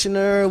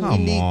commissioner, we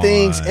need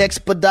things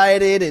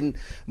expedited and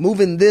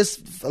moving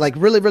this like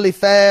really, really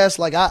fast.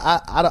 Like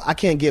I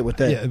can't get with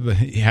that.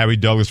 Yeah, Harry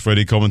Douglas,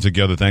 Freddie Coleman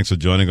together. Thanks for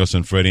joining us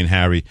on Freddie and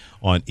Harry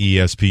on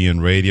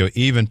ESPN Radio.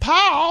 Even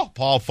Paul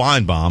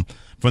Feinbaum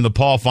from the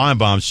Paul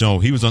Feinbaum Show.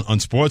 He was on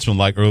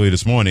Unsportsmanlike earlier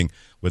this morning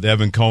with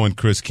Evan Cohen,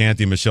 Chris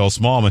Canty, Michelle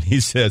Smallman.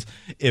 He says,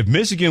 if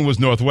Michigan was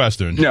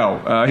Northwestern.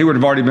 No, he would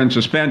have already been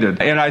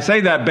suspended. And I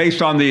say that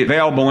based on the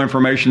available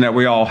information that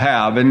we all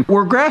have. And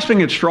we're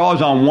grasping at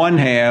straws on one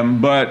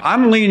hand, but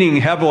I'm leaning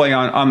heavily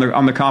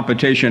on the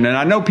competition. And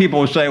I know people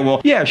will say,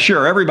 well, yeah,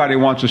 sure, everybody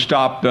wants to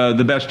stop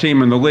the best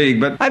team in the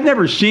league. But I've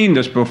never seen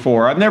this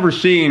before. I've never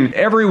seen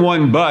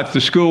everyone but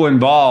the school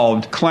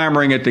involved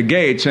clamoring at the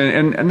gates.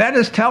 And that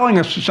is telling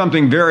us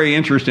something very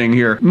interesting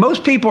here.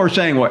 Most people are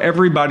saying, well,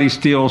 everybody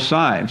steals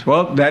signs.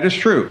 Well, that is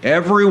true.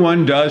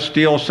 Everyone does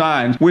steal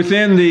signs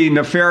within the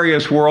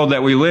nefarious world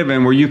that we live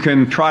in where you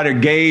can try to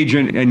gauge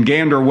and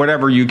gander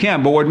whatever you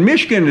can. But what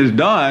Michigan has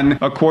done,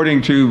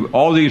 according to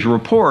all these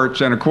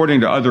reports and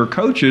according to other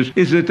coaches,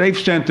 is that they've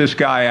sent this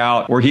guy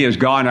out or he has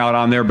gone out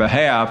on their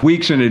behalf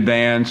weeks in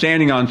advance,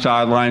 standing on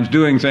sidelines,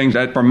 doing things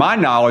that, from my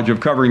knowledge of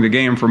covering the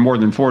game for more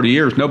than 40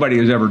 years, nobody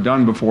has ever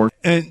done before.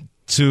 And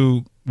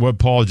to what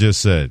Paul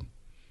just said,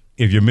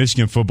 if you're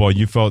Michigan football,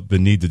 you felt the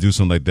need to do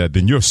something like that,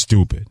 then you're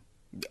stupid.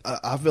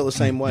 I feel the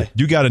same way.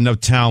 You got enough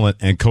talent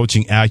and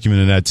coaching acumen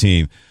in that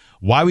team.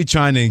 Why are we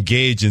trying to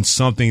engage in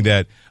something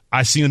that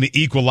I see on the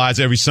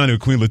Equalizer every Sunday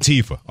with Queen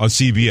Latifah on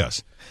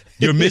CBS?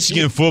 You're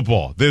Michigan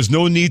football. There's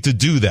no need to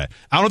do that.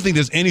 I don't think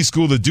there's any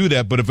school to do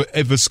that, but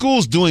if a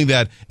school's doing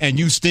that and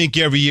you stink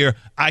every year,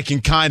 I can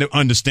kind of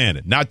understand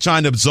it. Not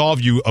trying to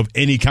absolve you of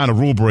any kind of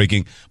rule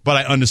breaking, but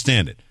I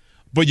understand it.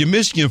 But you're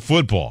Michigan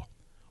football.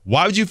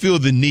 Why would you feel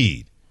the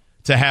need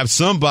to have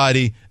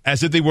somebody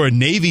as if they were a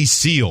Navy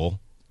SEAL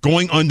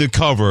going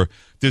undercover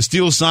to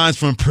steal signs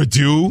from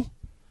Purdue,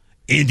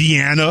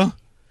 Indiana,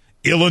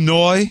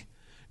 Illinois,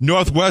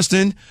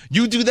 Northwestern?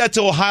 You do that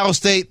to Ohio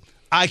State,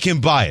 I can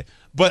buy it.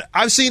 But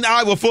I've seen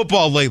Iowa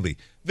football lately.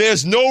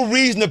 There's no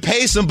reason to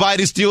pay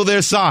somebody to steal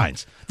their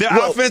signs. Their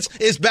offense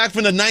is back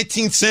from the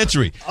 19th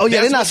century. Oh,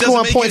 yeah, they're not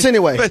scoring points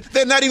anyway.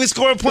 They're not even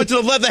scoring points in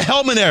the leather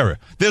helmet era.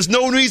 There's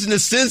no reason to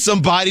send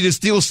somebody to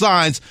steal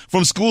signs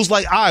from schools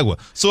like Iowa.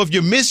 So if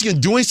you're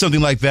Michigan doing something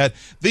like that,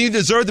 then you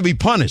deserve to be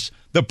punished.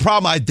 The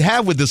problem I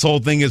have with this whole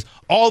thing is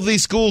all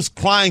these schools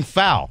crying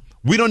foul.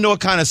 We don't know what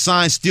kind of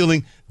sign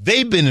stealing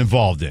they've been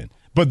involved in.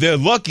 But they're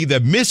lucky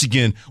that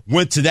Michigan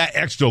went to that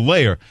extra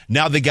layer.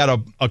 Now they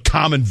got a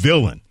common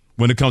villain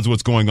when it comes to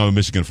what's going on with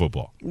Michigan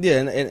football. Yeah,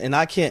 and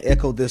I can't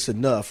echo this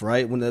enough,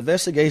 right? When the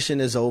investigation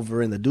is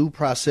over and the due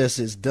process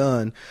is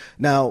done,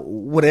 now,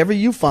 whatever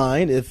you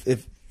find,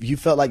 if you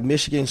felt like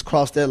Michigan's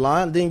crossed that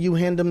line, then you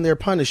hand them their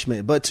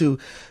punishment. But to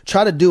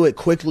try to do it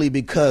quickly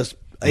because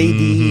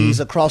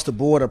ADs across the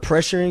board are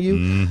pressuring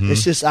you,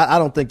 it's just, I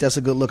don't think that's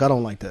a good look. I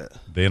don't like that.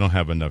 They don't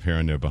have enough hair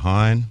in their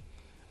behind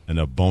and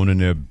a bone in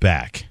their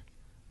back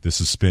to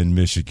suspend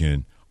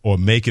Michigan or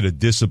make it a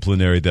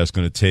disciplinary that's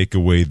going to take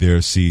away their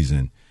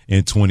season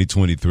in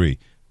 2023.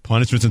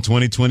 Punishments in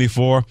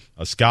 2024,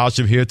 a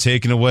scholarship here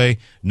taken away,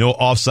 no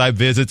off-site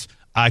visits.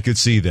 I could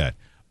see that.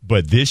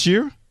 But this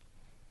year,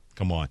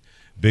 come on.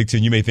 Big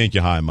Ten, you may think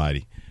you're high and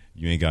mighty.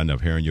 You ain't got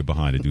enough hair in your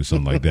behind to do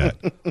something like that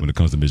when it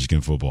comes to Michigan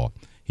football.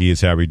 He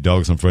is Harry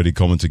Douglas and Freddie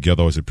Coleman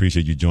together. Always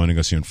appreciate you joining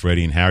us here on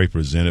Freddie and Harry,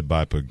 presented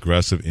by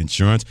Progressive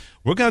Insurance.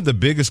 We're going to have the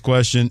biggest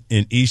question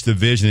in each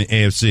division in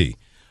AFC.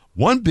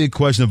 One big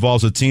question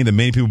involves a team that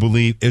many people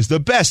believe is the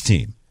best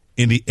team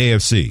in the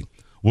AFC.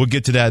 We'll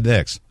get to that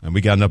next, and we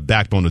got enough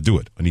backbone to do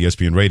it on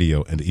ESPN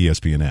Radio and the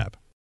ESPN app.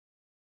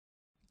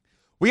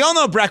 We all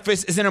know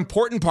breakfast is an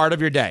important part of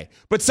your day,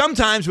 but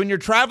sometimes when you're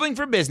traveling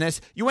for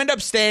business, you end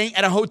up staying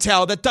at a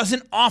hotel that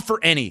doesn't offer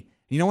any.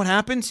 You know what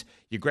happens?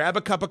 You grab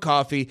a cup of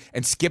coffee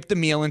and skip the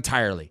meal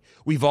entirely.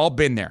 We've all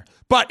been there.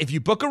 But if you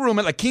book a room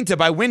at La Quinta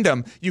by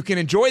Wyndham, you can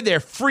enjoy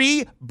their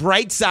free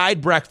Bright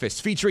Side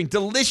breakfast featuring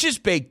delicious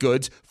baked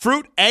goods,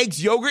 fruit,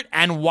 eggs, yogurt,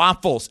 and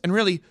waffles. And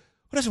really,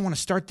 who doesn't want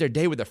to start their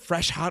day with a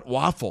fresh, hot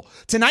waffle?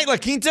 Tonight, La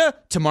Quinta,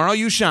 tomorrow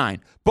you shine.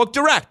 Book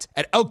direct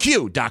at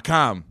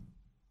LQ.com.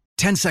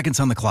 10 seconds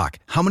on the clock.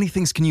 How many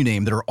things can you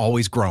name that are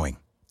always growing?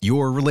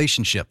 Your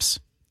relationships,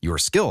 your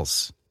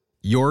skills,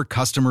 your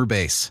customer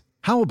base.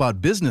 How about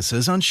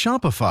businesses on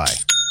Shopify?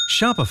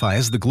 Shopify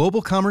is the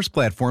global commerce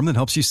platform that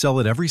helps you sell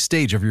at every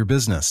stage of your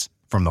business.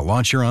 From the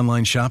launch your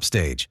online shop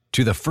stage,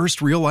 to the first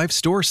real-life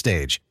store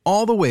stage,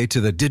 all the way to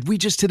the did we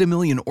just hit a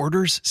million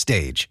orders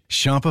stage.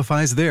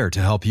 Shopify's there to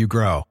help you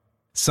grow.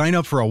 Sign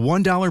up for a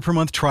 $1 per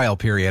month trial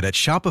period at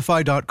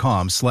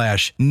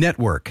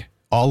shopify.com/network,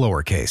 all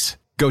lowercase.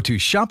 Go to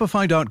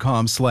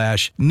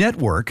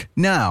shopify.com/network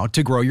now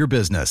to grow your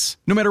business,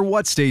 no matter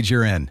what stage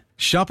you're in.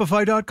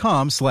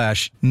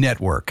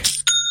 Shopify.com/network.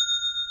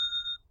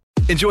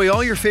 Enjoy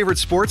all your favorite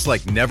sports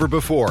like never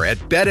before at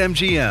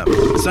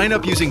BetMGM. Sign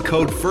up using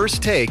code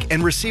FIRSTTAKE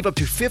and receive up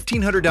to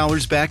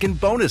 $1,500 back in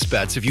bonus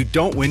bets if you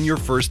don't win your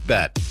first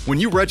bet. When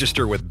you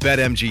register with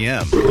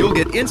BetMGM, you'll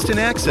get instant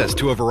access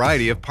to a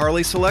variety of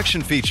parlay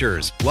selection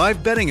features,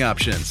 live betting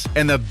options,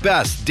 and the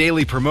best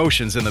daily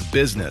promotions in the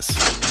business.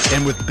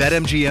 And with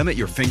BetMGM at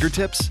your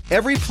fingertips,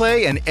 every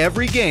play and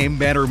every game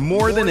matter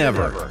more than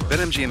ever.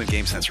 BetMGM and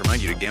GameSense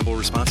remind you to gamble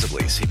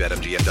responsibly. See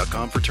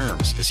BetMGM.com for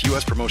terms. This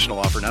U.S. promotional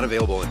offer not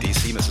available in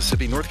D.C.,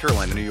 Mississippi, North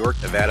Carolina, New York,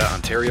 Nevada,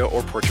 Ontario,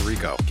 or Puerto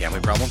Rico.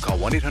 Gambling problem? Call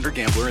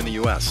 1-800-GAMBLER in the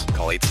U.S.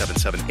 Call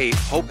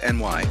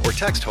 877-8-HOPE-NY or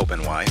text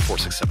HOPE-NY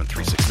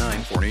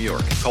 467-369 for New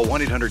York. Call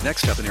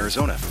 1-800-NEXT-STEP in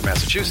Arizona. For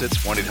Massachusetts,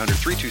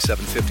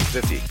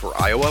 1-800-327-5050. For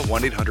Iowa,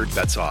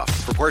 1-800-BETS-OFF.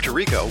 For Puerto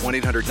Rico,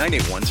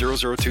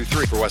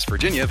 1-800-981-0023. For West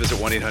Virginia, visit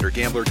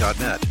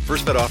 1-800-GAMBLER.net.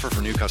 First bet offer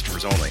for new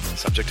customers only.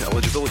 Subject to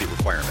eligibility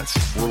requirements.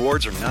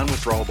 Rewards are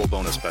non-withdrawable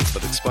bonus bets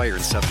that expire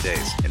in 7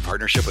 days. In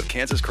partnership with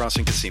Kansas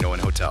Crossing Casino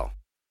and Hotel.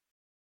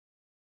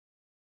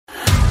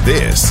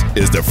 This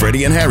is the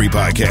Freddie and Harry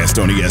podcast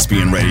on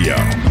ESPN Radio.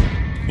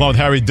 Well, with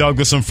Harry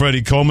Douglas and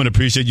Freddie Coleman,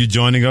 appreciate you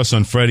joining us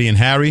on Freddie and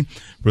Harry,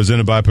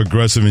 presented by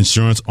Progressive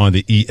Insurance on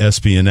the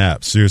ESPN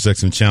app,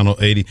 SiriusXM Channel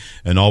 80,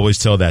 and always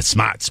tell that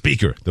smart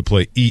speaker to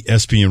play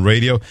ESPN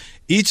Radio.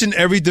 Each and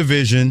every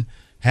division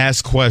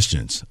has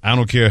questions. I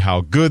don't care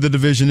how good the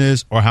division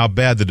is or how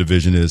bad the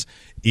division is.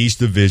 Each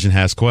division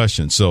has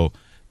questions. So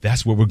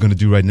that's what we're going to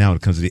do right now when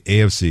it comes to the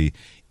AFC.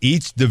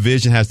 Each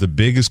division has the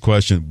biggest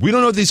question. We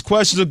don't know what these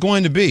questions are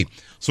going to be.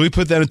 So we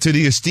put that into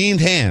the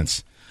esteemed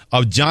hands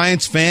of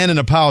Giants fan and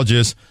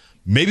apologists.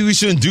 Maybe we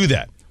shouldn't do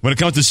that when it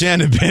comes to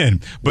Shannon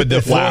Ben, but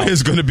the floor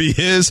is going to be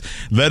his.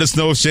 Let us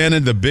know,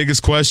 Shannon, the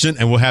biggest question,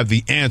 and we'll have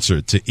the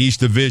answer to each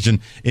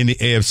division in the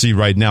AFC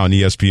right now on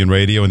ESPN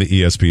Radio and the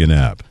ESPN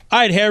app. All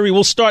right, Harry,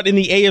 we'll start in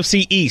the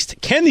AFC East.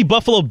 Can the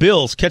Buffalo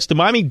Bills catch the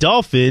Miami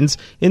Dolphins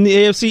in the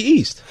AFC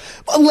East?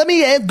 Well, let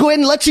me go ahead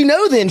and let you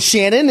know then,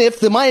 Shannon, if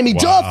the Miami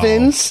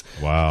Dolphins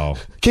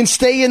can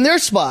stay in their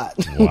spot.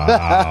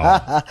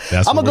 Wow.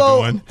 That's what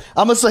we're doing.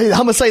 I'm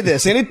gonna say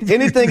this.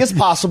 Anything is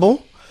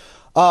possible.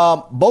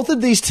 Both of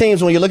these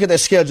teams, when you look at their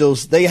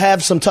schedules, they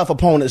have some tough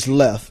opponents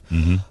left.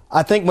 Mm-hmm.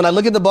 I think when I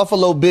look at the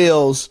Buffalo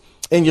Bills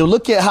and you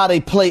look at how they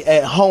play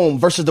at home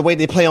versus the way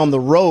they play on the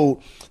road,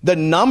 the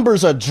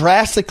numbers are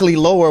drastically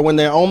lower when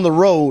they're on the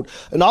road.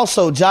 And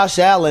also Josh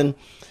Allen,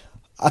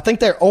 I think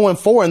they're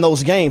 0-4 in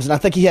those games, and I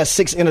think he has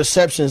 6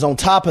 interceptions on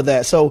top of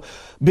that. So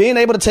being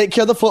able to take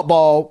care of the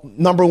football,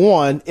 number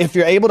one, if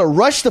you're able to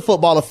rush the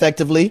football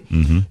effectively,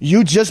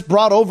 you just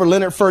brought over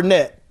Leonard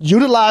Fournette.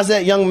 Utilize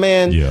that young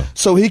man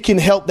so he can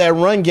help that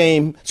run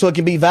game so it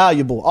can be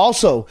valuable.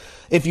 Also,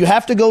 if you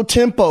have to go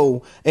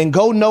tempo and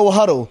go no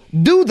huddle,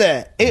 do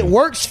that. It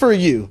works for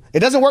you.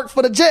 It doesn't work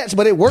for the Jets,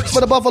 but it works for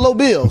the Buffalo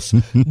Bills.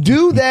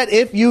 Do that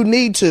if you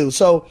need to.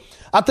 So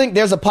I think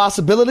there's a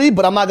possibility,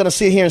 but I'm not going to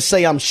sit here and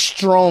say I'm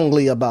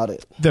strongly about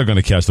it. They're going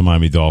to catch the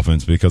Miami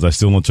Dolphins because I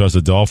still don't trust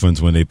the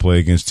Dolphins when they play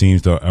against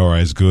teams that are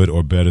as good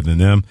or better than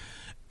them.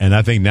 And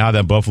I think now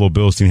that Buffalo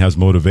Bills team has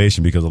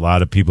motivation because a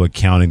lot of people are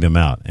counting them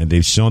out. And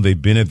they've shown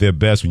they've been at their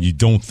best when you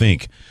don't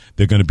think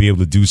they're going to be able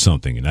to do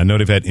something. And I know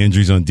they've had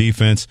injuries on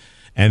defense,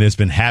 and there's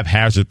been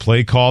haphazard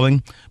play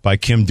calling by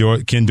Ken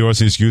Dorsey,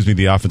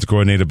 the offensive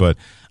coordinator. But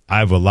I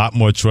have a lot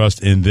more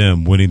trust in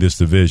them winning this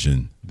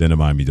division than the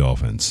Miami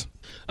Dolphins.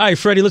 All right,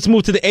 Freddie, let's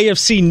move to the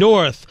AFC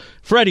North.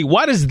 Freddie,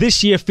 why does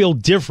this year feel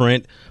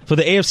different for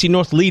the AFC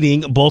North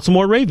leading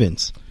Baltimore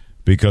Ravens?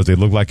 Because they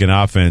look like an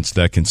offense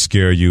that can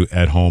scare you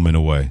at home and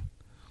away.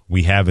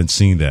 We haven't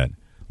seen that.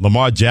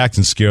 Lamar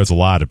Jackson scares a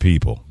lot of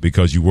people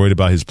because you're worried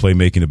about his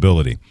playmaking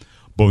ability.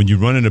 But when you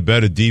run into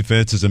better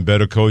defenses and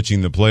better coaching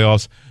in the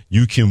playoffs,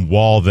 you can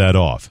wall that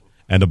off.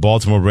 And the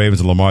Baltimore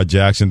Ravens and Lamar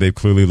Jackson, they've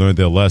clearly learned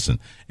their lesson.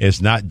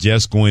 It's not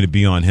just going to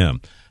be on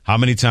him. How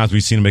many times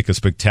we've seen him make a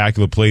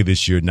spectacular play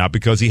this year, not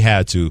because he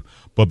had to,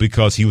 but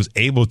because he was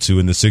able to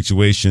in the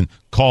situation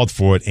called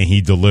for it, and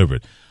he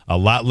delivered. A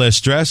lot less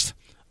stressed,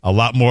 a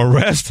lot more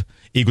rest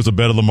equals a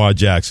better Lamar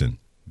Jackson.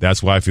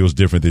 That's why it feels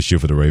different this year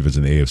for the Ravens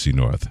in the AFC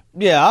North.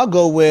 Yeah, I'll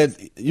go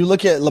with, you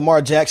look at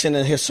Lamar Jackson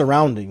and his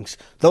surroundings.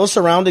 Those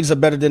surroundings are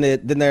better than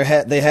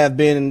they have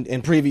been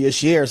in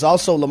previous years.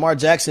 Also, Lamar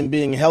Jackson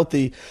being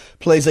healthy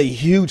plays a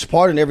huge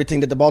part in everything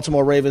that the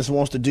Baltimore Ravens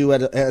wants to do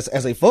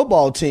as a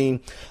football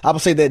team. I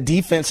would say that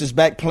defense is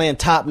back playing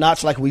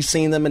top-notch like we've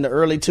seen them in the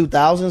early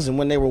 2000s and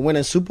when they were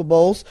winning Super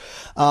Bowls.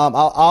 I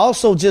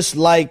also just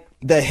like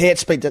the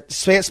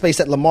headspace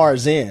that Lamar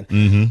is in.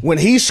 Mm-hmm. When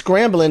he's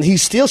scrambling,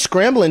 he's still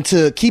scrambling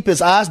to keep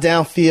his eyes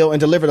downfield and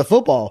deliver the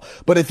football.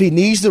 But if he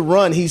needs to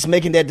run, he's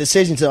making that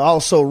decision to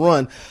also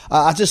run.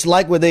 I just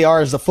like where they are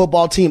as a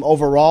football team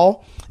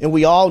overall. And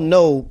we all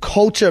know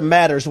culture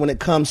matters when it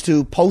comes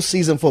to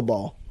postseason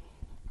football.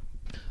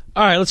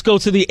 All right, let's go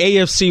to the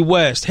AFC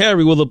West.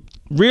 Harry, will the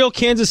real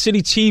Kansas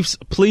City Chiefs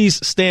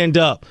please stand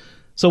up?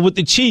 So with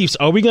the Chiefs,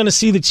 are we going to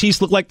see the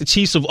Chiefs look like the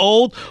Chiefs of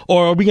old,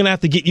 or are we going to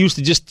have to get used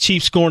to just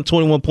Chiefs scoring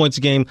 21 points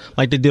a game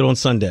like they did on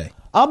Sunday?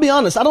 I'll be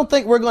honest. I don't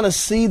think we're going to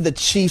see the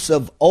Chiefs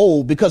of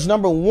old because,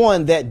 number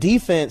one, that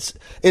defense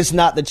is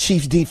not the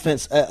Chiefs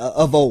defense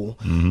of old.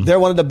 Mm-hmm. They're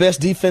one of the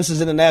best defenses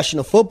in the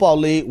National Football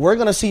League. We're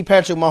going to see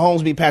Patrick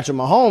Mahomes be Patrick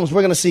Mahomes.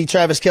 We're going to see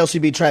Travis Kelce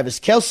be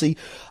Travis Kelce.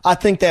 I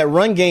think that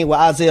run game with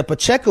Isaiah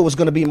Pacheco is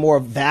going to be more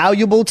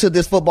valuable to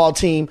this football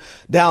team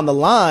down the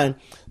line.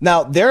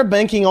 Now, they're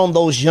banking on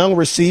those young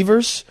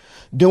receivers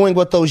doing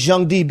what those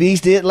young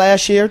DBs did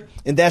last year,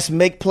 and that's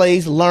make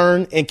plays,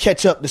 learn, and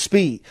catch up to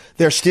speed.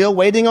 They're still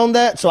waiting on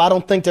that, so I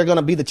don't think they're going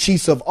to be the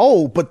Chiefs of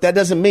old, but that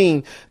doesn't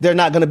mean they're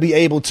not going to be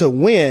able to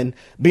win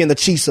being the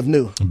Chiefs of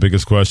new. The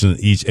biggest question in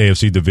each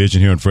AFC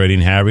division here on Freddie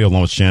and Harry,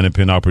 along with Shannon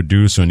Penn, our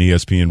producer on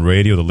ESPN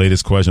Radio. The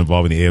latest question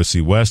involving the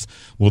AFC West,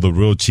 will the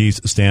real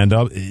Chiefs stand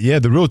up? Yeah,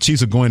 the real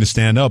Chiefs are going to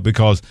stand up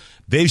because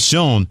they've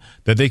shown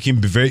that they can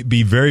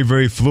be very,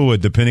 very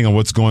fluid depending on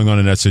what's going on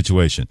in that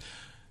situation.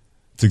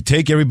 To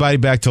take everybody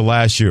back to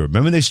last year.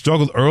 Remember they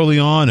struggled early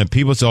on and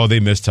people said, they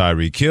missed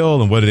Tyreek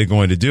Hill and what are they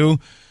going to do?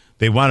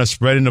 They wound up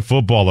spreading the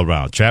football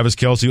around. Travis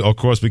Kelce, of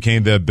course,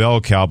 became their bell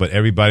cow, but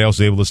everybody else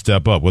was able to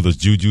step up, whether it's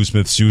Juju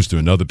Smith-Schuster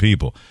and other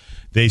people.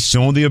 They've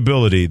shown the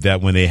ability that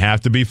when they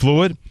have to be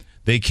fluid,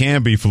 they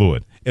can be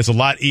fluid. It's a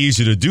lot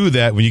easier to do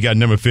that when you got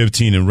number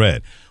 15 in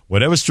red.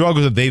 Whatever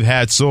struggles that they've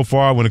had so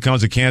far when it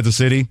comes to Kansas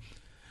City,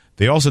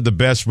 they also have the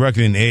best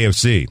record in the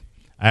AFC.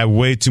 I have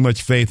way too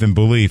much faith and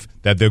belief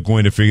that they're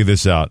going to figure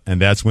this out, and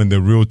that's when the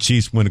real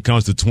Chiefs, when it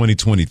comes to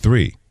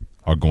 2023,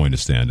 are going to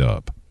stand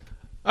up.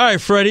 All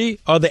right, Freddie,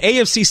 are the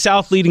AFC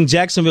South leading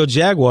Jacksonville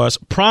Jaguars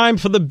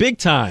primed for the big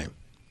time?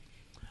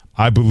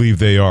 I believe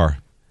they are.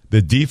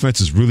 The defense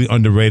is really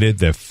underrated.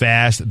 They're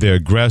fast. They're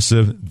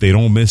aggressive. They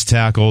don't miss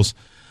tackles.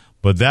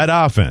 But that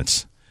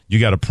offense, you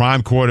got a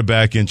prime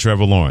quarterback in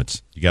Trevor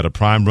Lawrence. You got a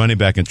prime running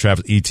back in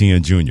Travis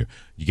Etienne Jr.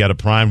 You got a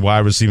prime wide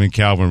receiver in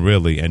Calvin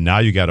Ridley, and now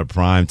you got a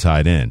prime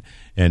tight end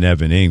in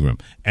Evan Ingram.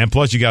 And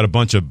plus you got a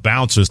bunch of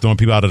bouncers throwing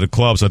people out of the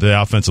clubs at the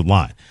offensive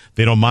line.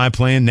 They don't mind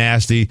playing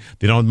nasty.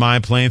 They don't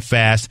mind playing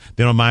fast.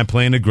 They don't mind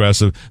playing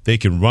aggressive. They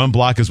can run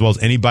block as well as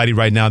anybody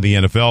right now in the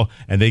NFL,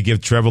 and they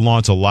give Trevor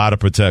Lawrence a lot of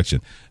protection.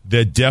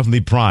 They're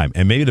definitely prime.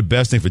 And maybe the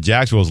best thing for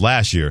Jacksonville was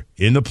last year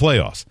in the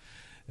playoffs.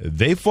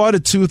 They fought a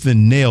tooth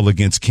and nail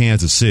against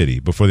Kansas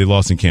City before they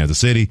lost in Kansas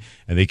City,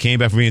 and they came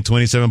back from being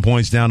 27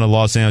 points down to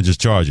Los Angeles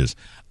Chargers.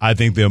 I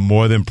think they're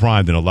more than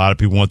primed than a lot of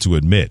people want to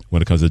admit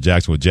when it comes to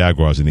Jacksonville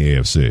Jaguars in the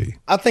AFC.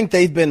 I think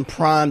they've been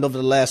primed over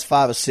the last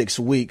 5 or 6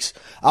 weeks.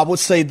 I would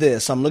say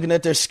this. I'm looking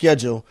at their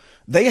schedule.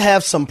 They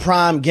have some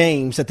prime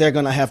games that they're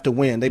going to have to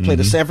win. They play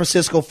the San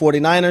Francisco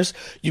 49ers.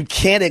 You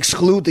can't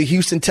exclude the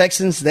Houston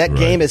Texans. That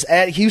game is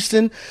at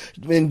Houston.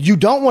 And you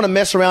don't want to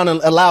mess around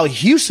and allow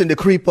Houston to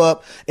creep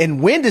up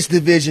and win this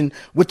division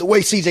with the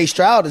way C.J.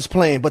 Stroud is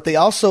playing. But they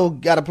also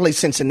got to play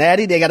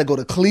Cincinnati. They got to go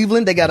to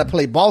Cleveland. They got to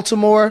play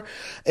Baltimore.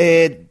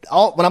 And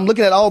when I'm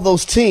looking at all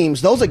those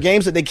teams, those are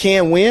games that they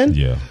can win.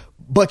 Yeah.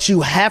 But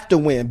you have to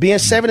win. Being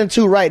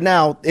 7-2 right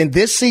now in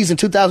this season,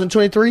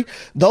 2023,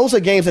 those are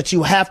games that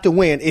you have to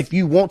win if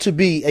you want to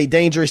be a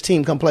dangerous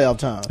team come playoff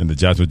time. And the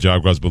Jacksonville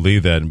Jaguars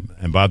believe that.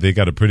 And Bob, they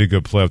got a pretty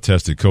good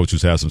playoff-tested coach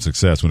who's had some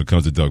success when it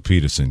comes to Doug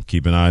Peterson.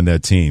 Keep an eye on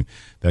that team.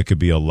 That could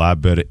be a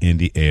lot better in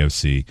the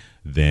AFC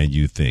than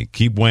you think.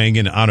 Keep weighing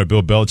in to honor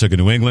Bill Belichick in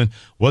New England.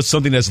 What's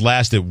something that's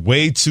lasted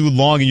way too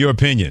long in your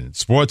opinion?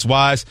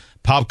 Sports-wise,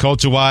 pop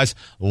culture-wise,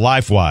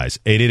 life-wise.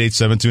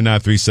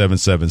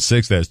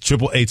 888-729-3776. That's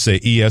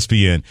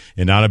 888-SAY-ESPN.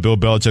 In honor of Bill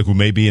Belichick, who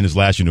may be in his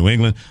last year in New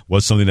England.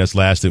 What's something that's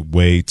lasted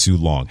way too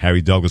long?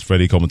 Harry Douglas,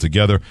 Freddie Coleman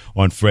together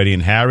on Freddie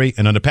and Harry.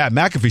 And on the Pat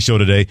McAfee show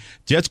today,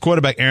 Jets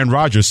quarterback Aaron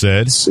Rodgers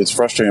said, It's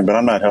frustrating, but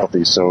I'm not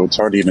healthy, so it's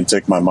hard to even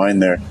take my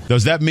mind there.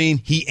 Does that mean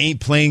he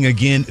ain't playing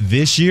again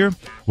this year?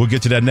 We'll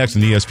get to that next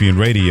on ESPN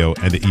Radio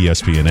and the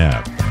ESPN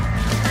app.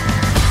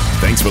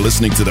 Thanks for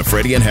listening to the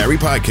Freddie and Harry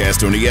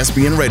podcast on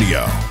ESPN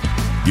Radio.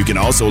 You can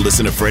also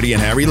listen to Freddie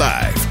and Harry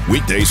live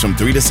weekdays from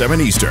 3 to 7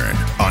 Eastern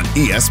on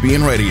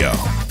ESPN Radio,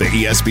 the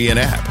ESPN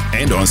app,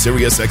 and on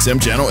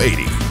SiriusXM Channel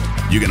 80.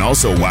 You can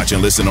also watch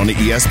and listen on the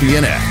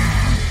ESPN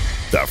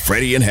app. The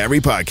Freddie and Harry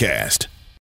podcast.